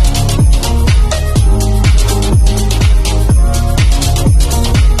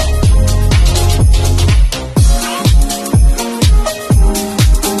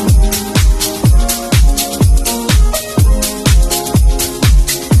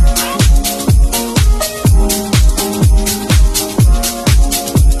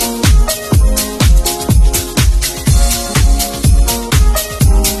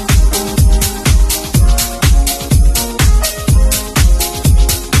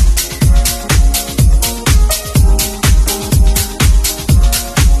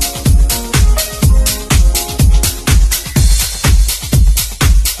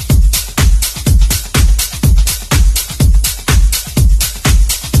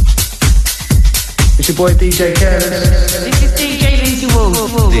 It's your boy DJ Careless. This is DJ Lindsay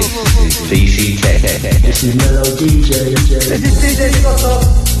Wolf. This is DCK. This is Mellow DJ. This is DJ Scotto.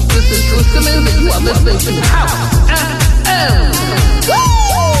 This is Custom Music. You are listening to House FM.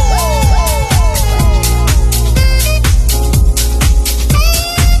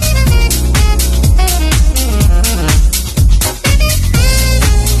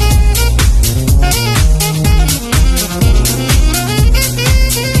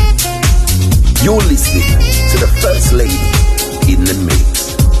 You're listening to the First Lady in the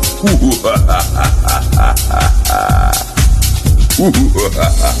mix.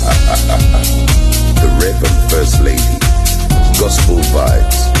 The Reverend First Lady. Gospel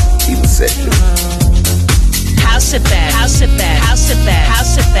vibes in session. House of Bed, House of Bed, House of Bed,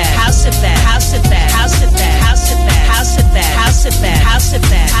 House of Bed, House of Bed, House of Bed, House of Bed, House of Bed, House of Bed, House of Bed, House of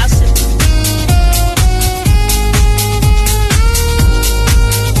Bed, House of Bed.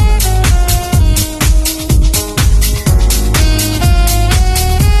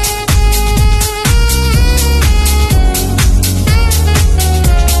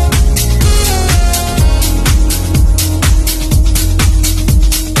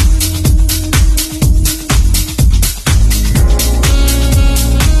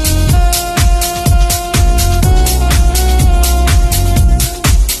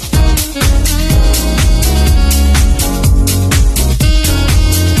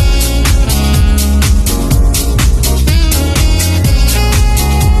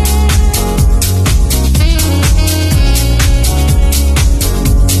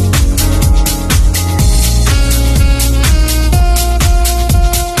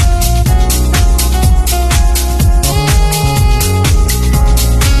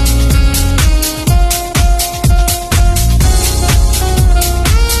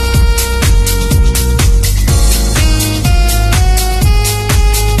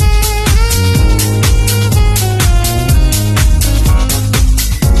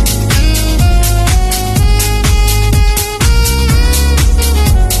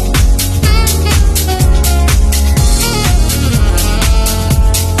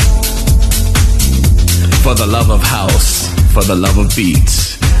 love of house, for the love of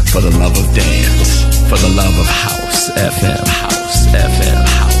beats, for the love of dance, for the love of house, FM, house, FM,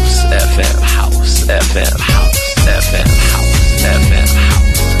 house, FM, house, FM, house, FM, house, FM, house,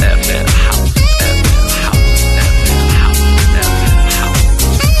 FM, house, FM, house, FM, house, FM, house.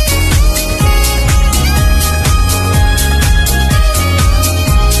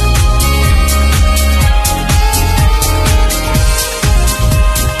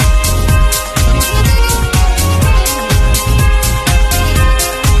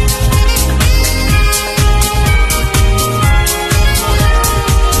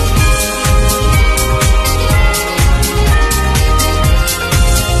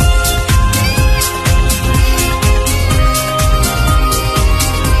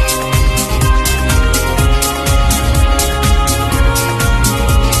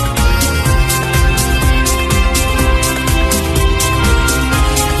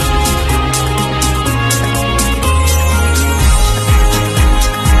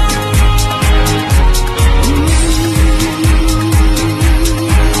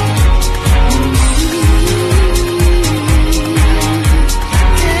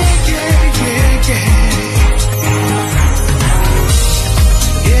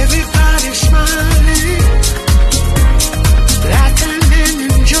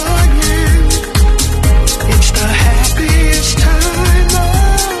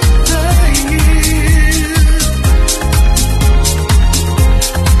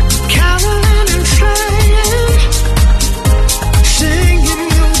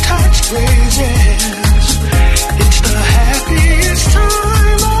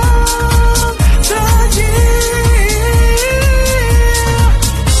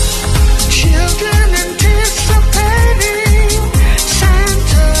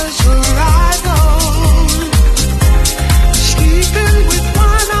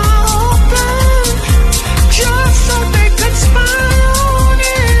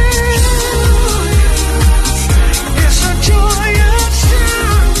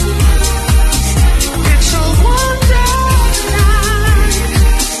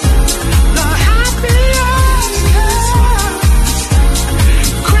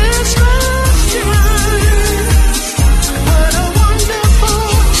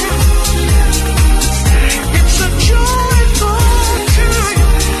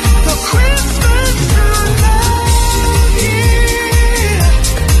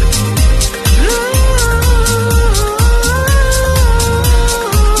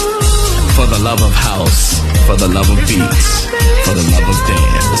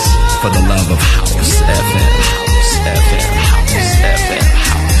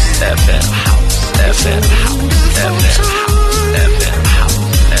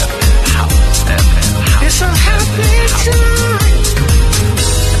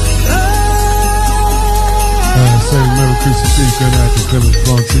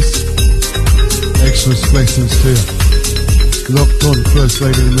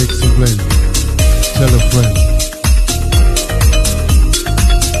 Lady Mix and Blend. Tell a friend.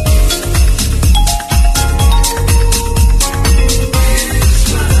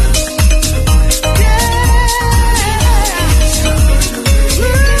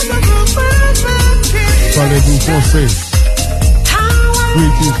 Parlez-vous français?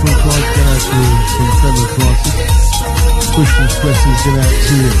 Greetings from Clark Ganache from Clement Francis. Christmas blessings going out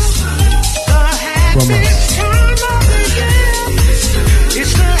to you from us.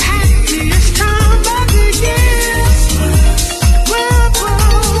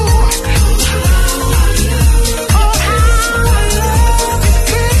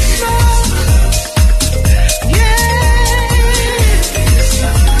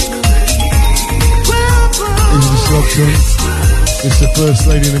 It's the first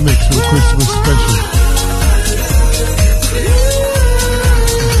lady in the mix with a Christmas special.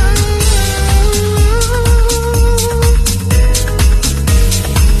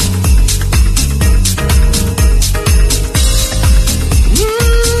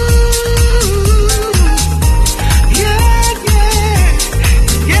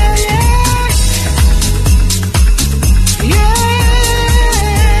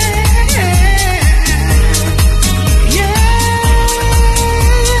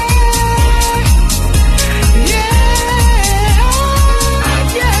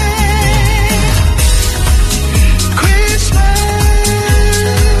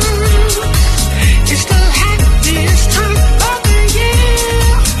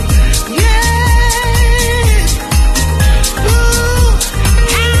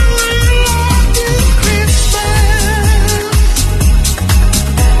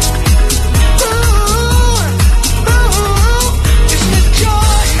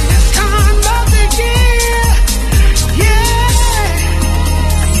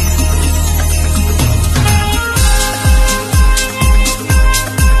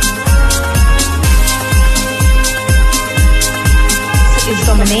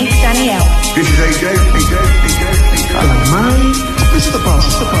 now. This is AJ. Hello, mate. This is the boss.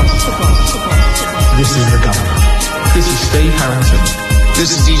 This is the governor. This is Steve Harrington. This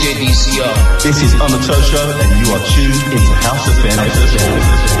is DJ DCO. This is Amatosho, and you are tuned into House of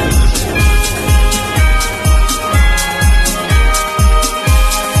Ben.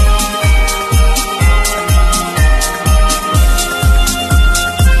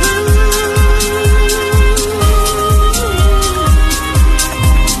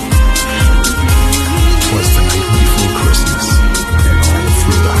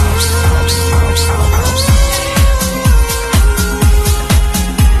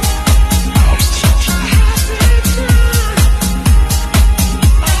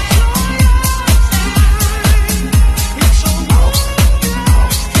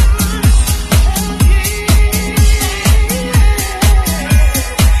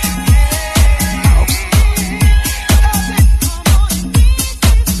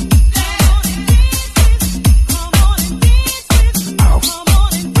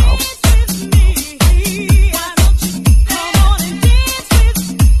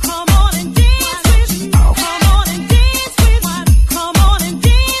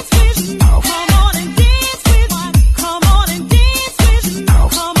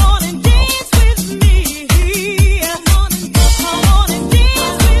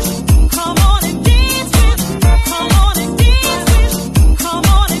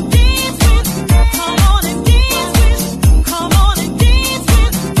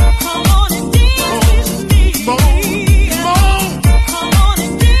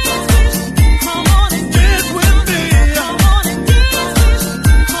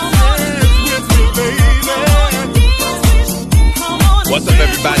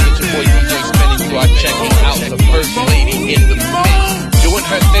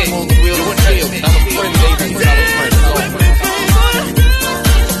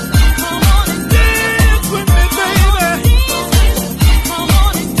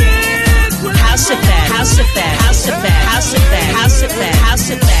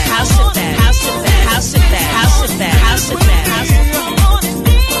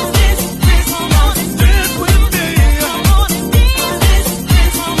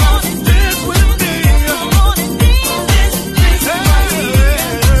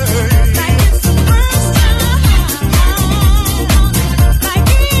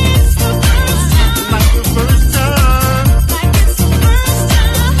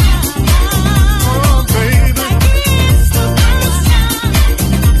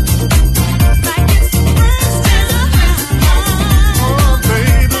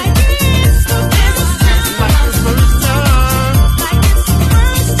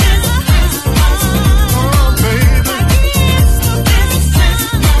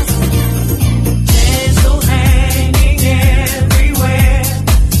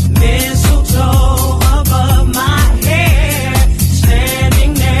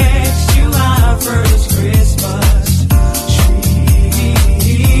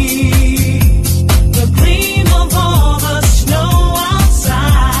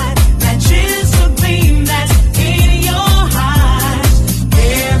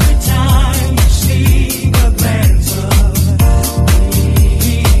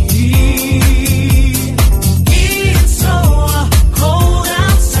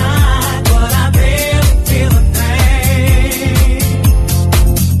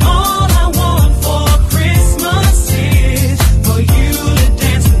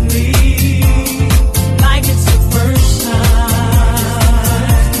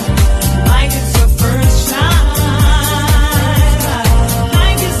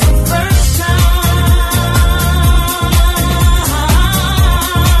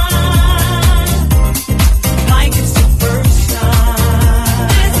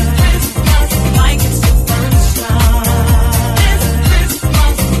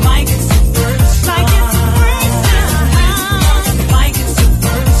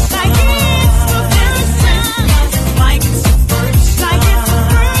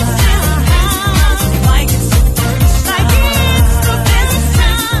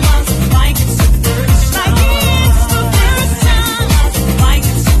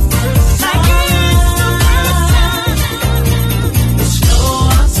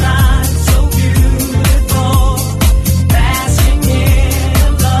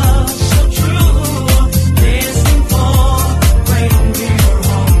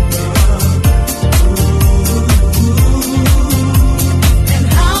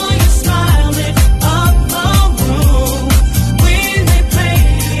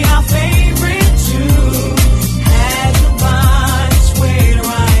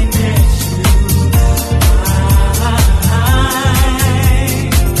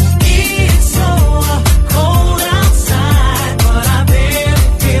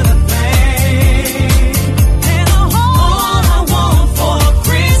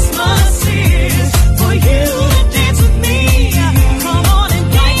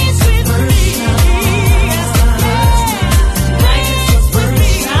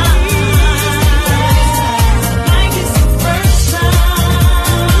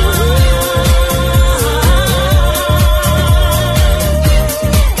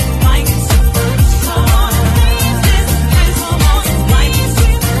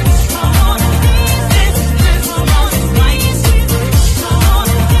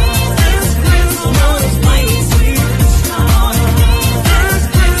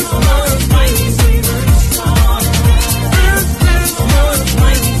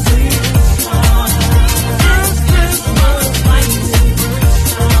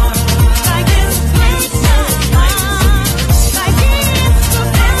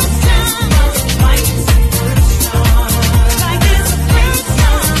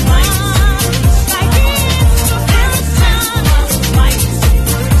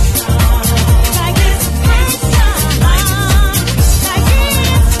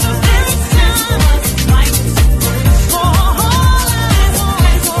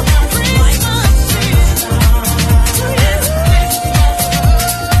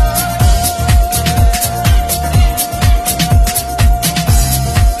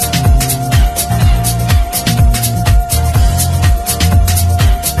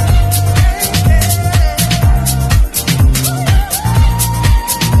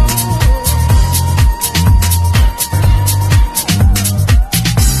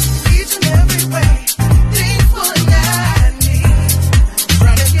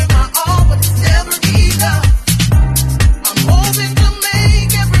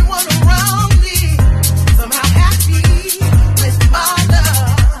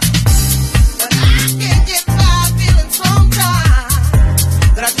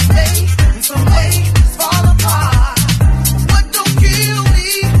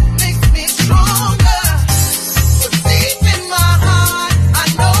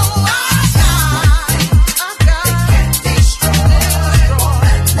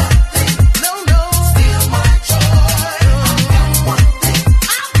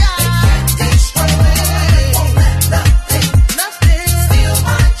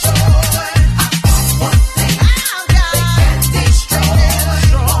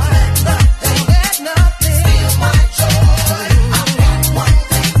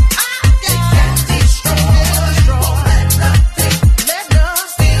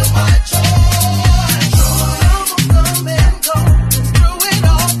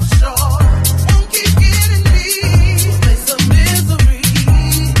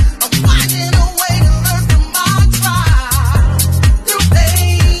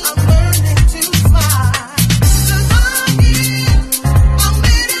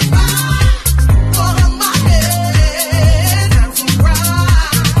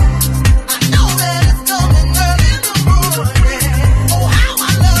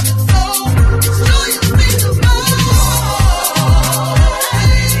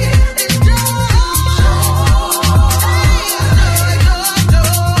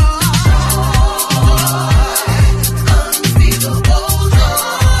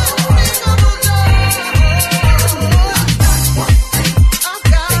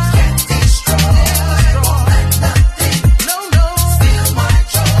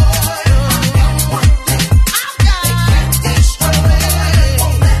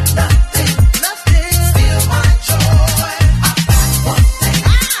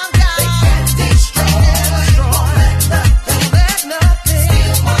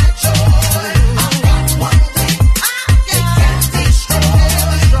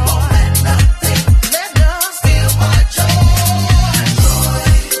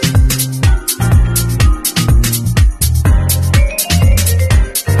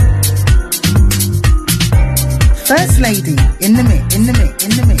 First lady in the mix, in the mix,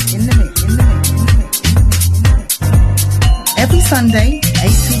 in the mix, in the mix, in the mix, in the mix, in the mix, in the mix. Every Sunday, 8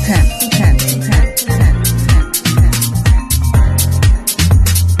 till 10, 10, 10, 10.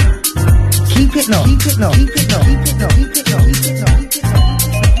 Keep it low, keep it low, keep it low, keep it low, keep it low, keep it low, keep it low.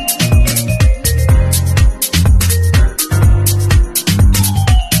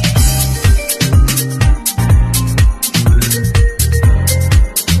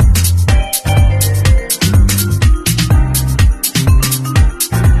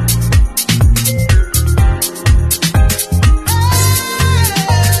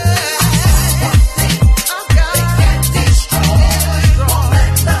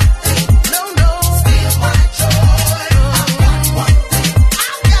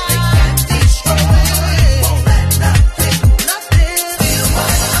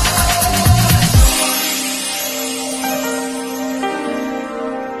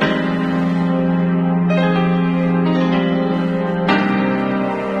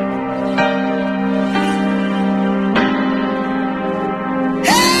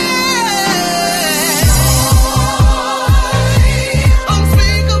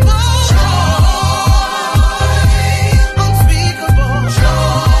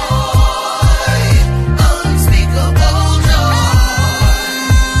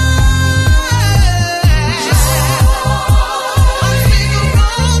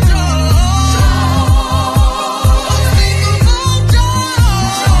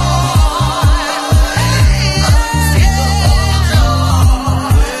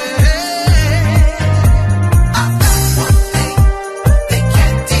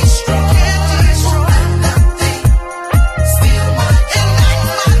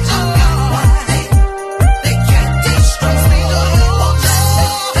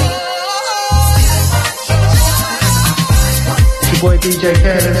 DJ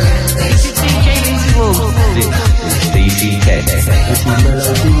Careless. This is DJ DC Wolf. This is DC Careless. This is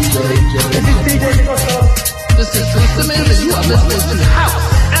Mellow DJ. This is DJ Costa. This is Tristan Mills, and you are listening to House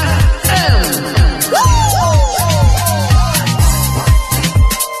FM.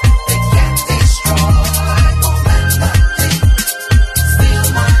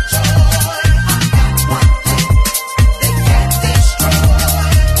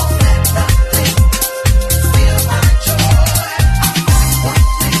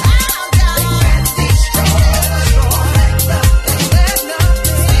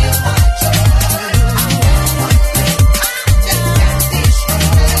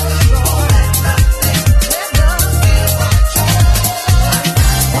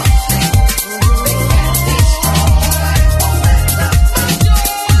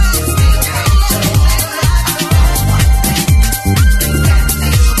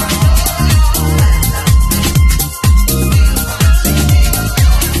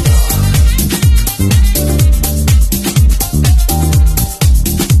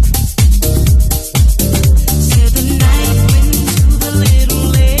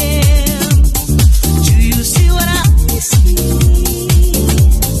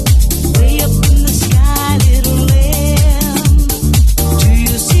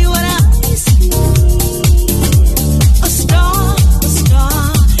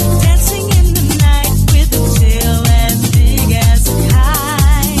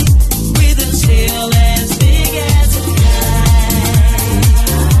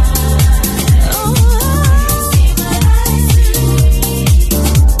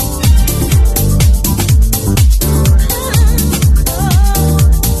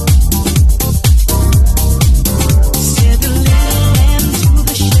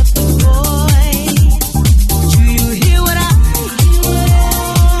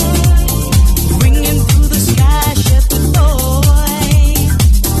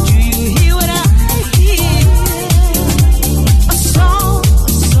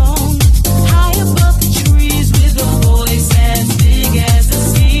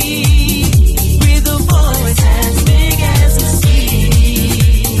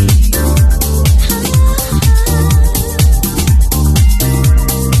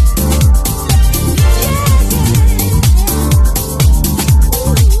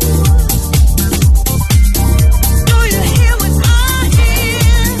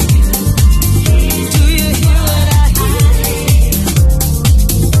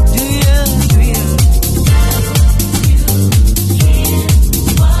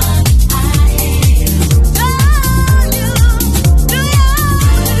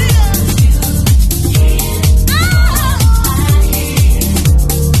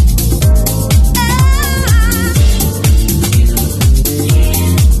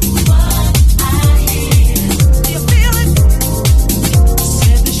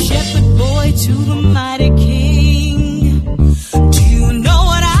 to the mighty King.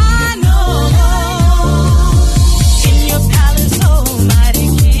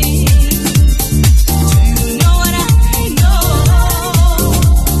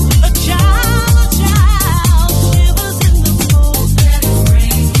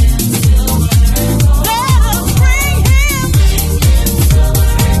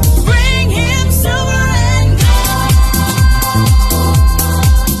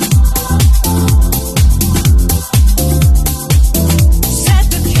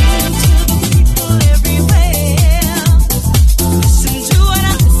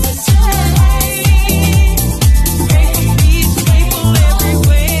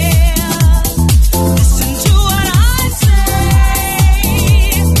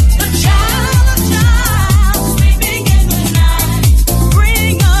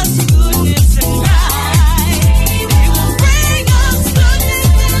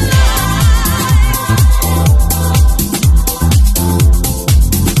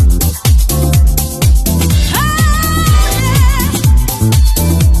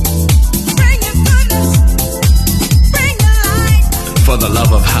 the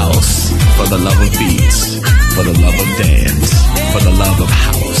love of house, for the love of beats, for the love of dance, for the love of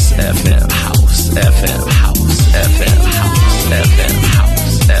house FM, house FM, house FM, house FM,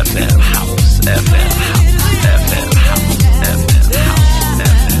 house FM, house FM, house FM, house FM, house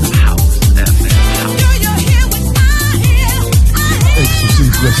FM, house FM.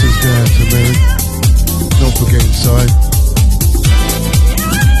 Exorcist blessings go out to Mary. Don't forget inside.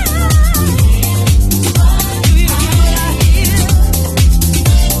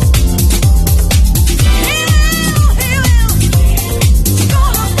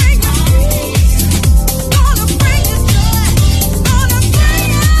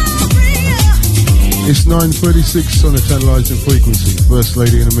 It's 9:36 on the Tantalising Frequency. First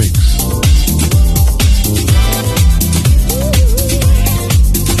lady in the mix.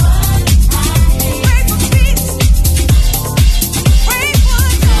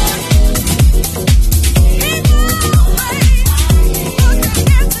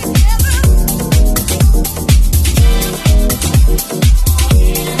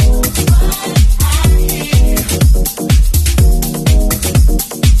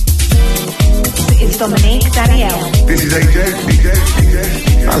 This is AJ.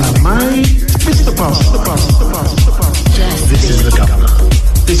 Hello, mate. Mr. Boss. This is the Governor.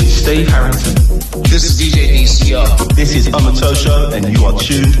 This is Steve Harrington. This is DJ DCO. This is Amatosho, and you are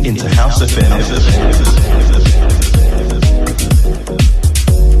tuned into House FM.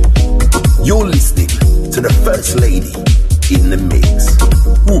 You're listening to the First Lady in the mix.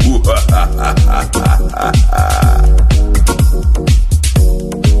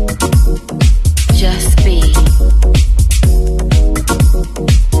 Just be.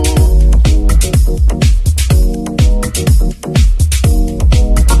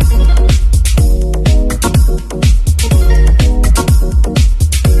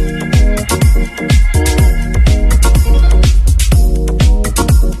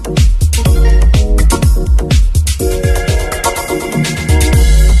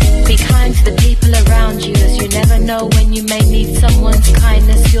 Be kind to the people around you, as you never know when you may need someone's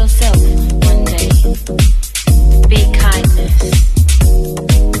kindness yourself one day. Be kindness.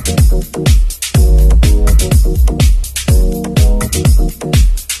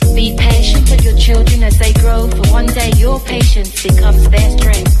 Be patient with your children as they grow, for one day your patience becomes their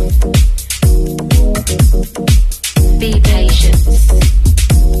strength. Be patient.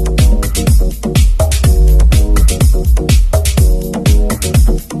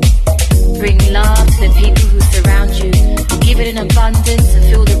 Bring love to the people who surround you. Give it in abundance and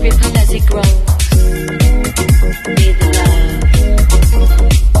feel the ripple as it grows. Be the love.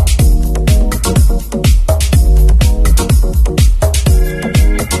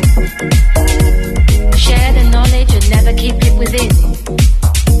 Share the knowledge and never keep it within.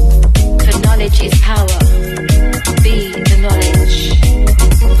 For knowledge is power. Be the knowledge.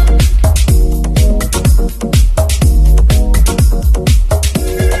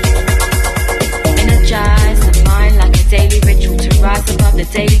 Energize the mind like a daily ritual to rise above the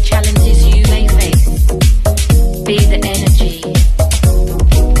daily challenges you may face. Be the energy.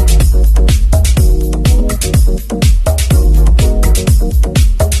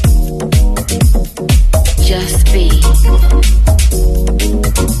 Just be.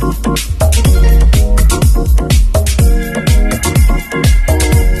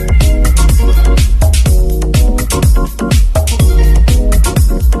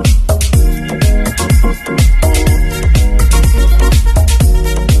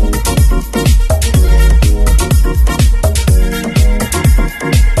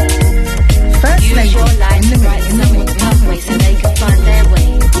 Use your light to brighten someone's pathway so they can find their way.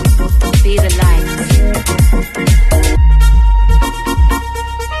 Be the light.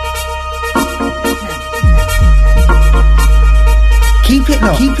 Keep it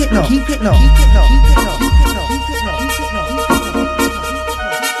low. Keep it low. Keep it low. Keep it low. Keep it low. Keep it low.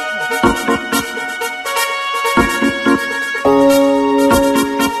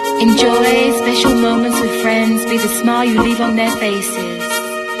 Enjoy special moments with friends. Be the smile you leave on their faces.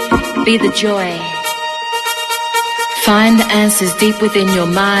 Be the joy. Find the answers deep within your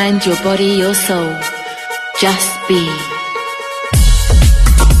mind, your body, your soul. Just be.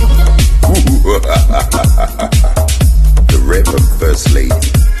 The Reverend First Lady,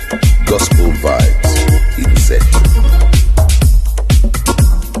 Gospel Vibes in session.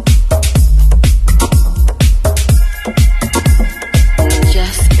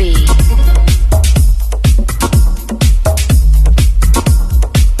 Just be.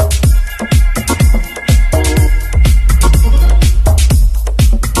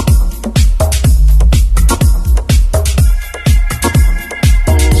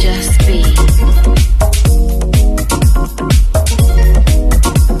 Just be.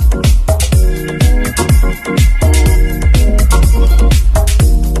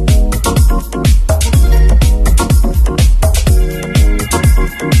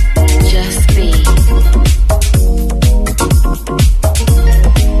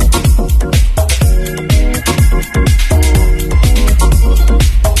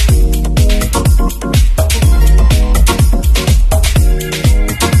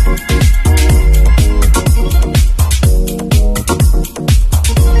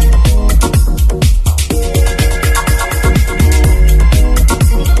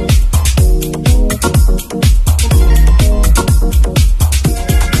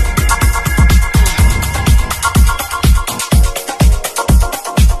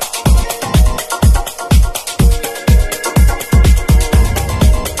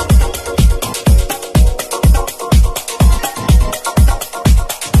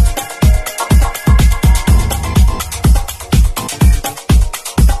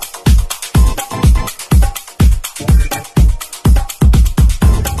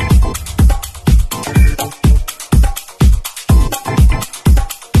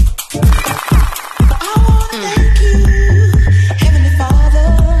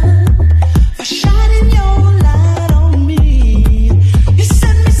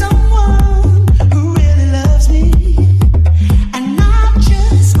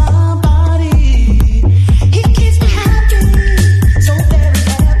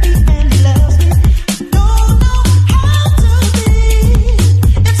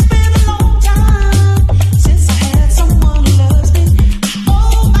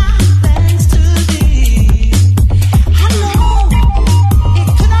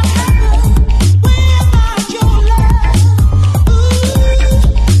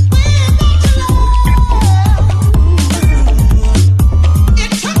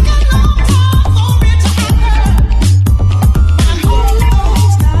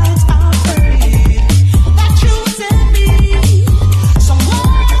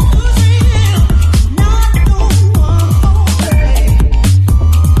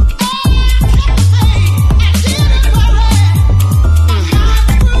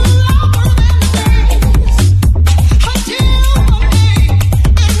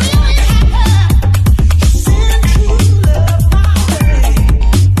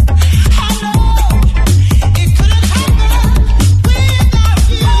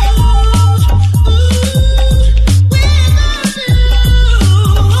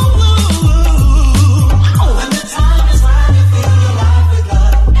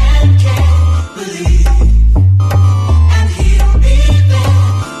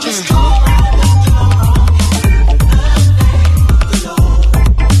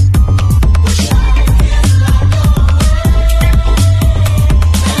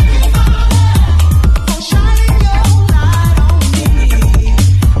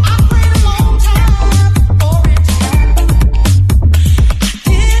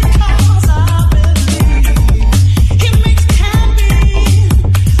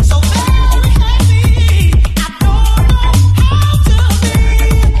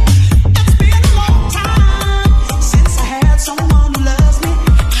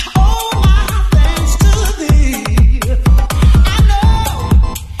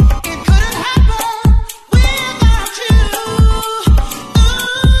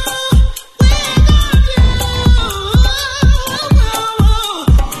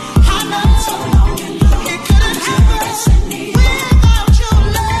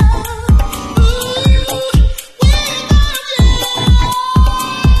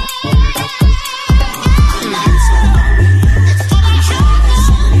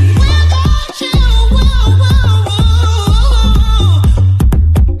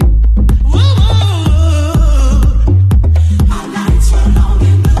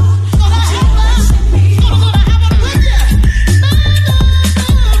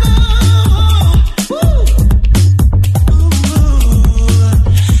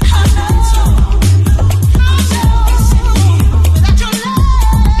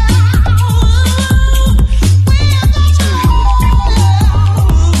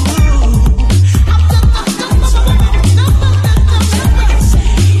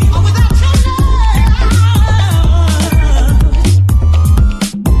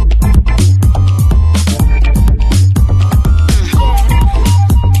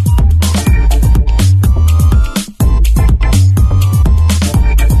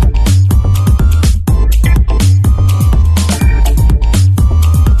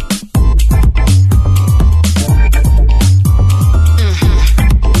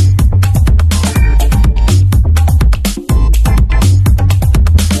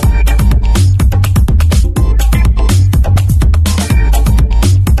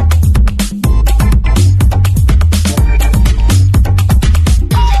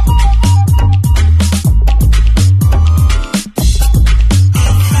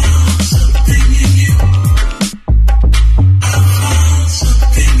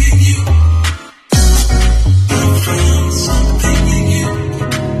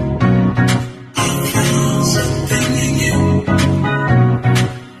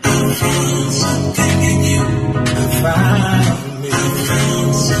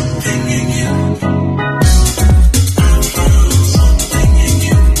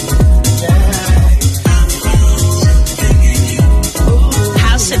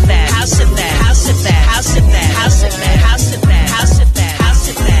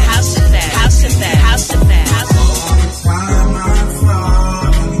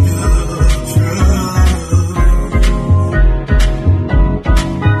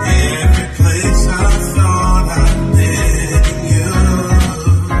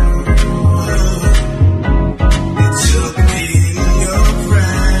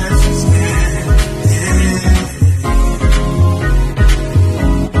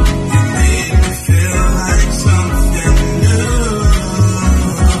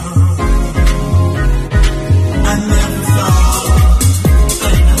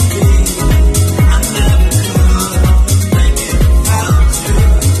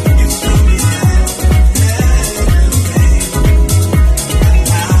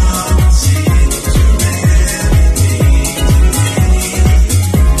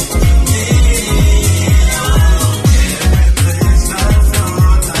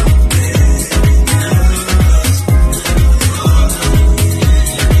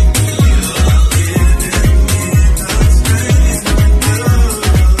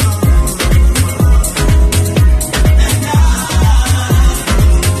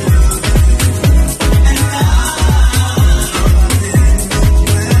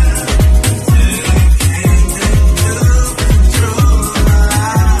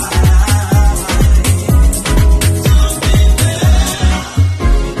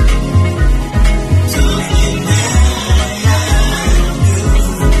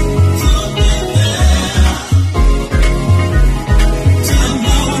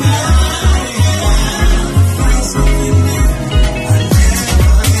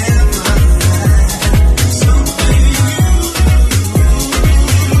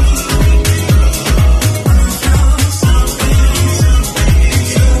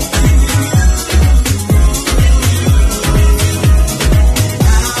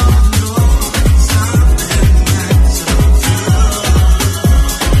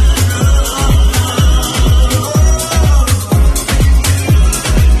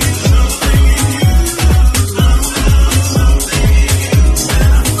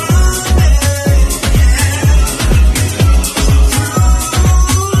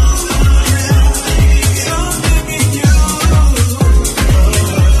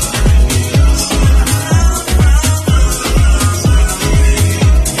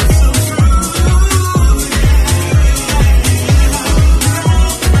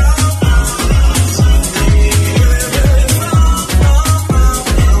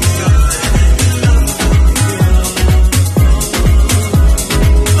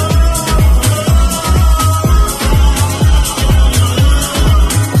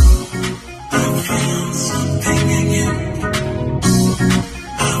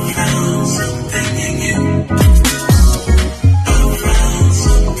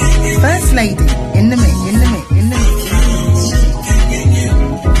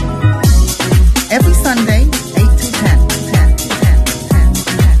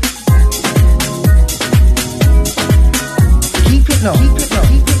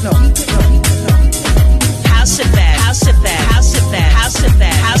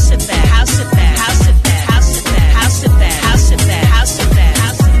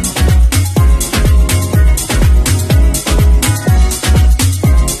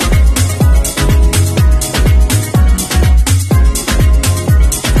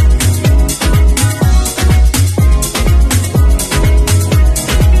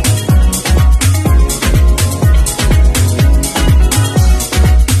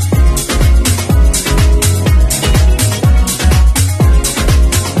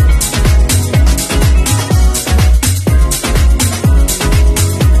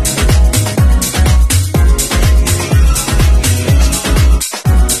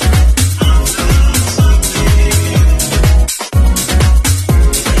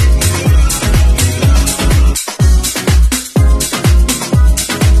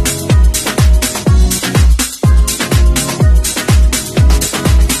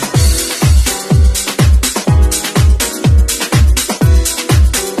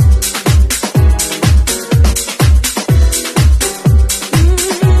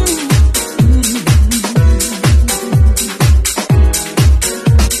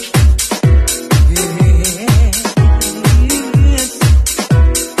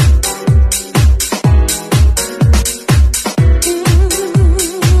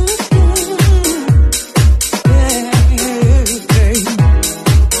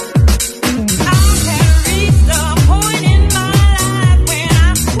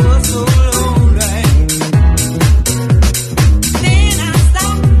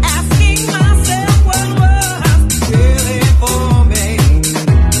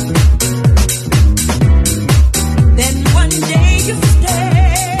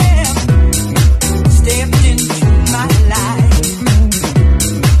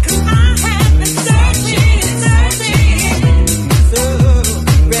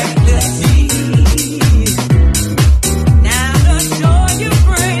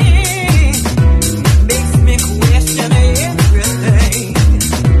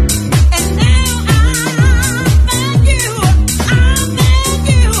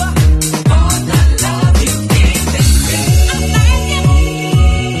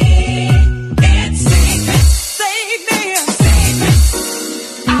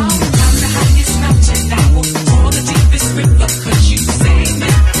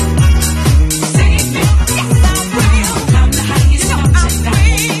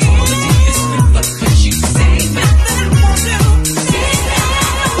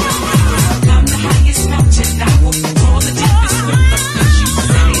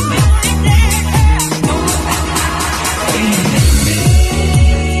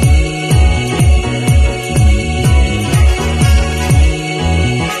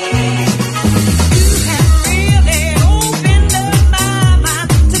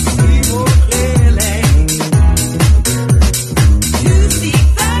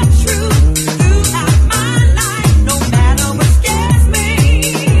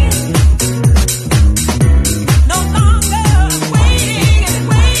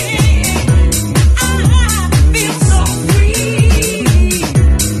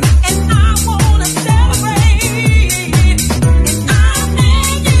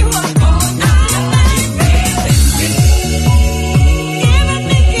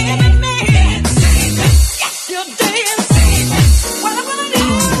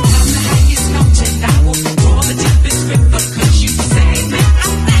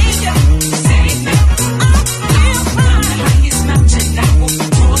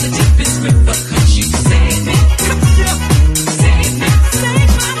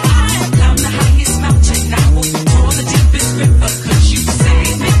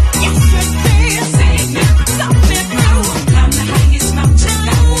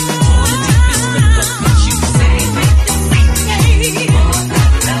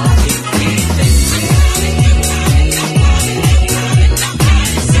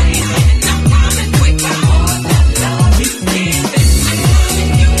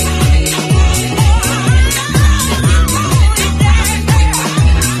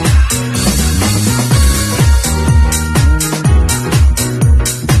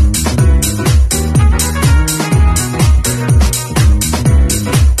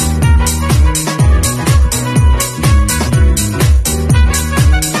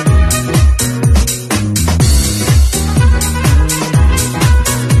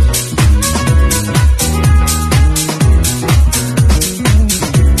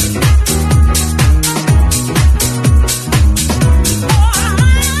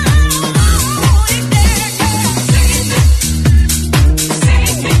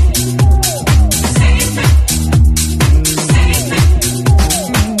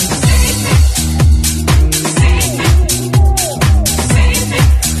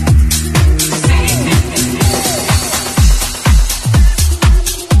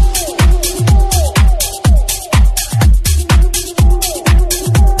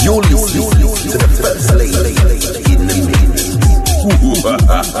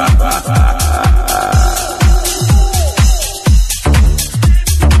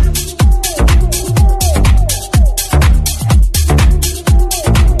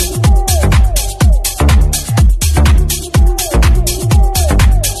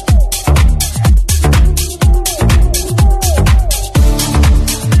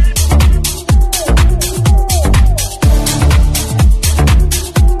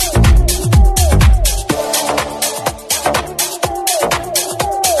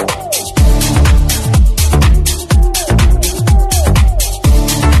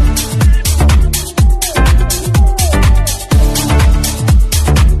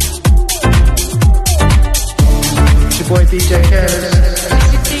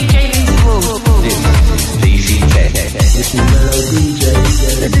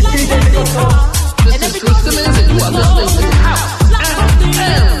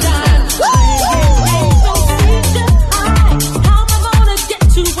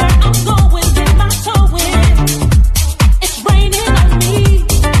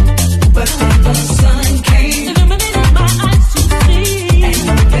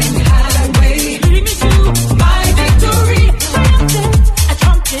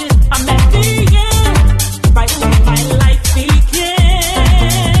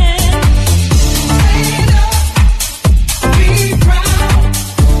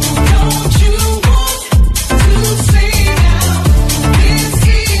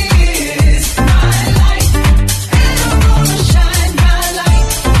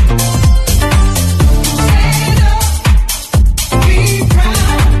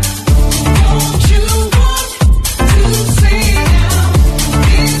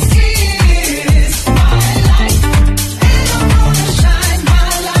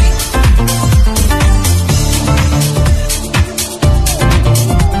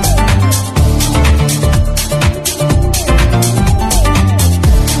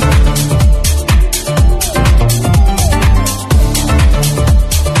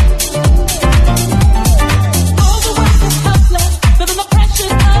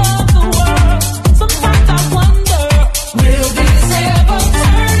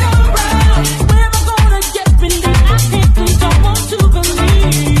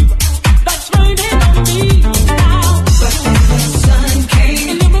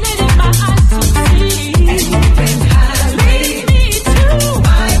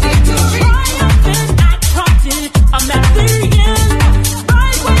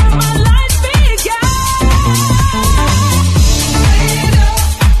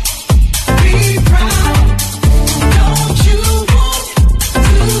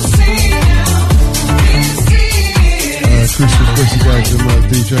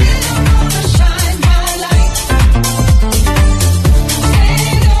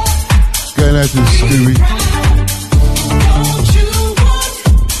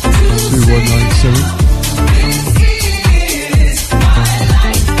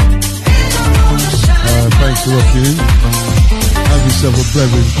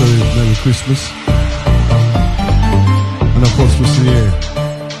 Christmas and a prosperous year.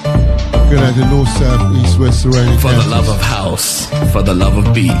 Going out to north, south, east, west, surrounding For counties. the love of house, for the love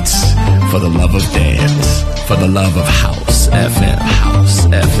of beats, for the love of dance, for the love of house, FM, house,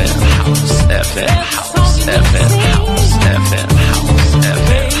 FM, house, FM, house, FM, house, FM, house,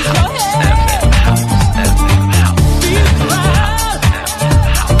 FM, house.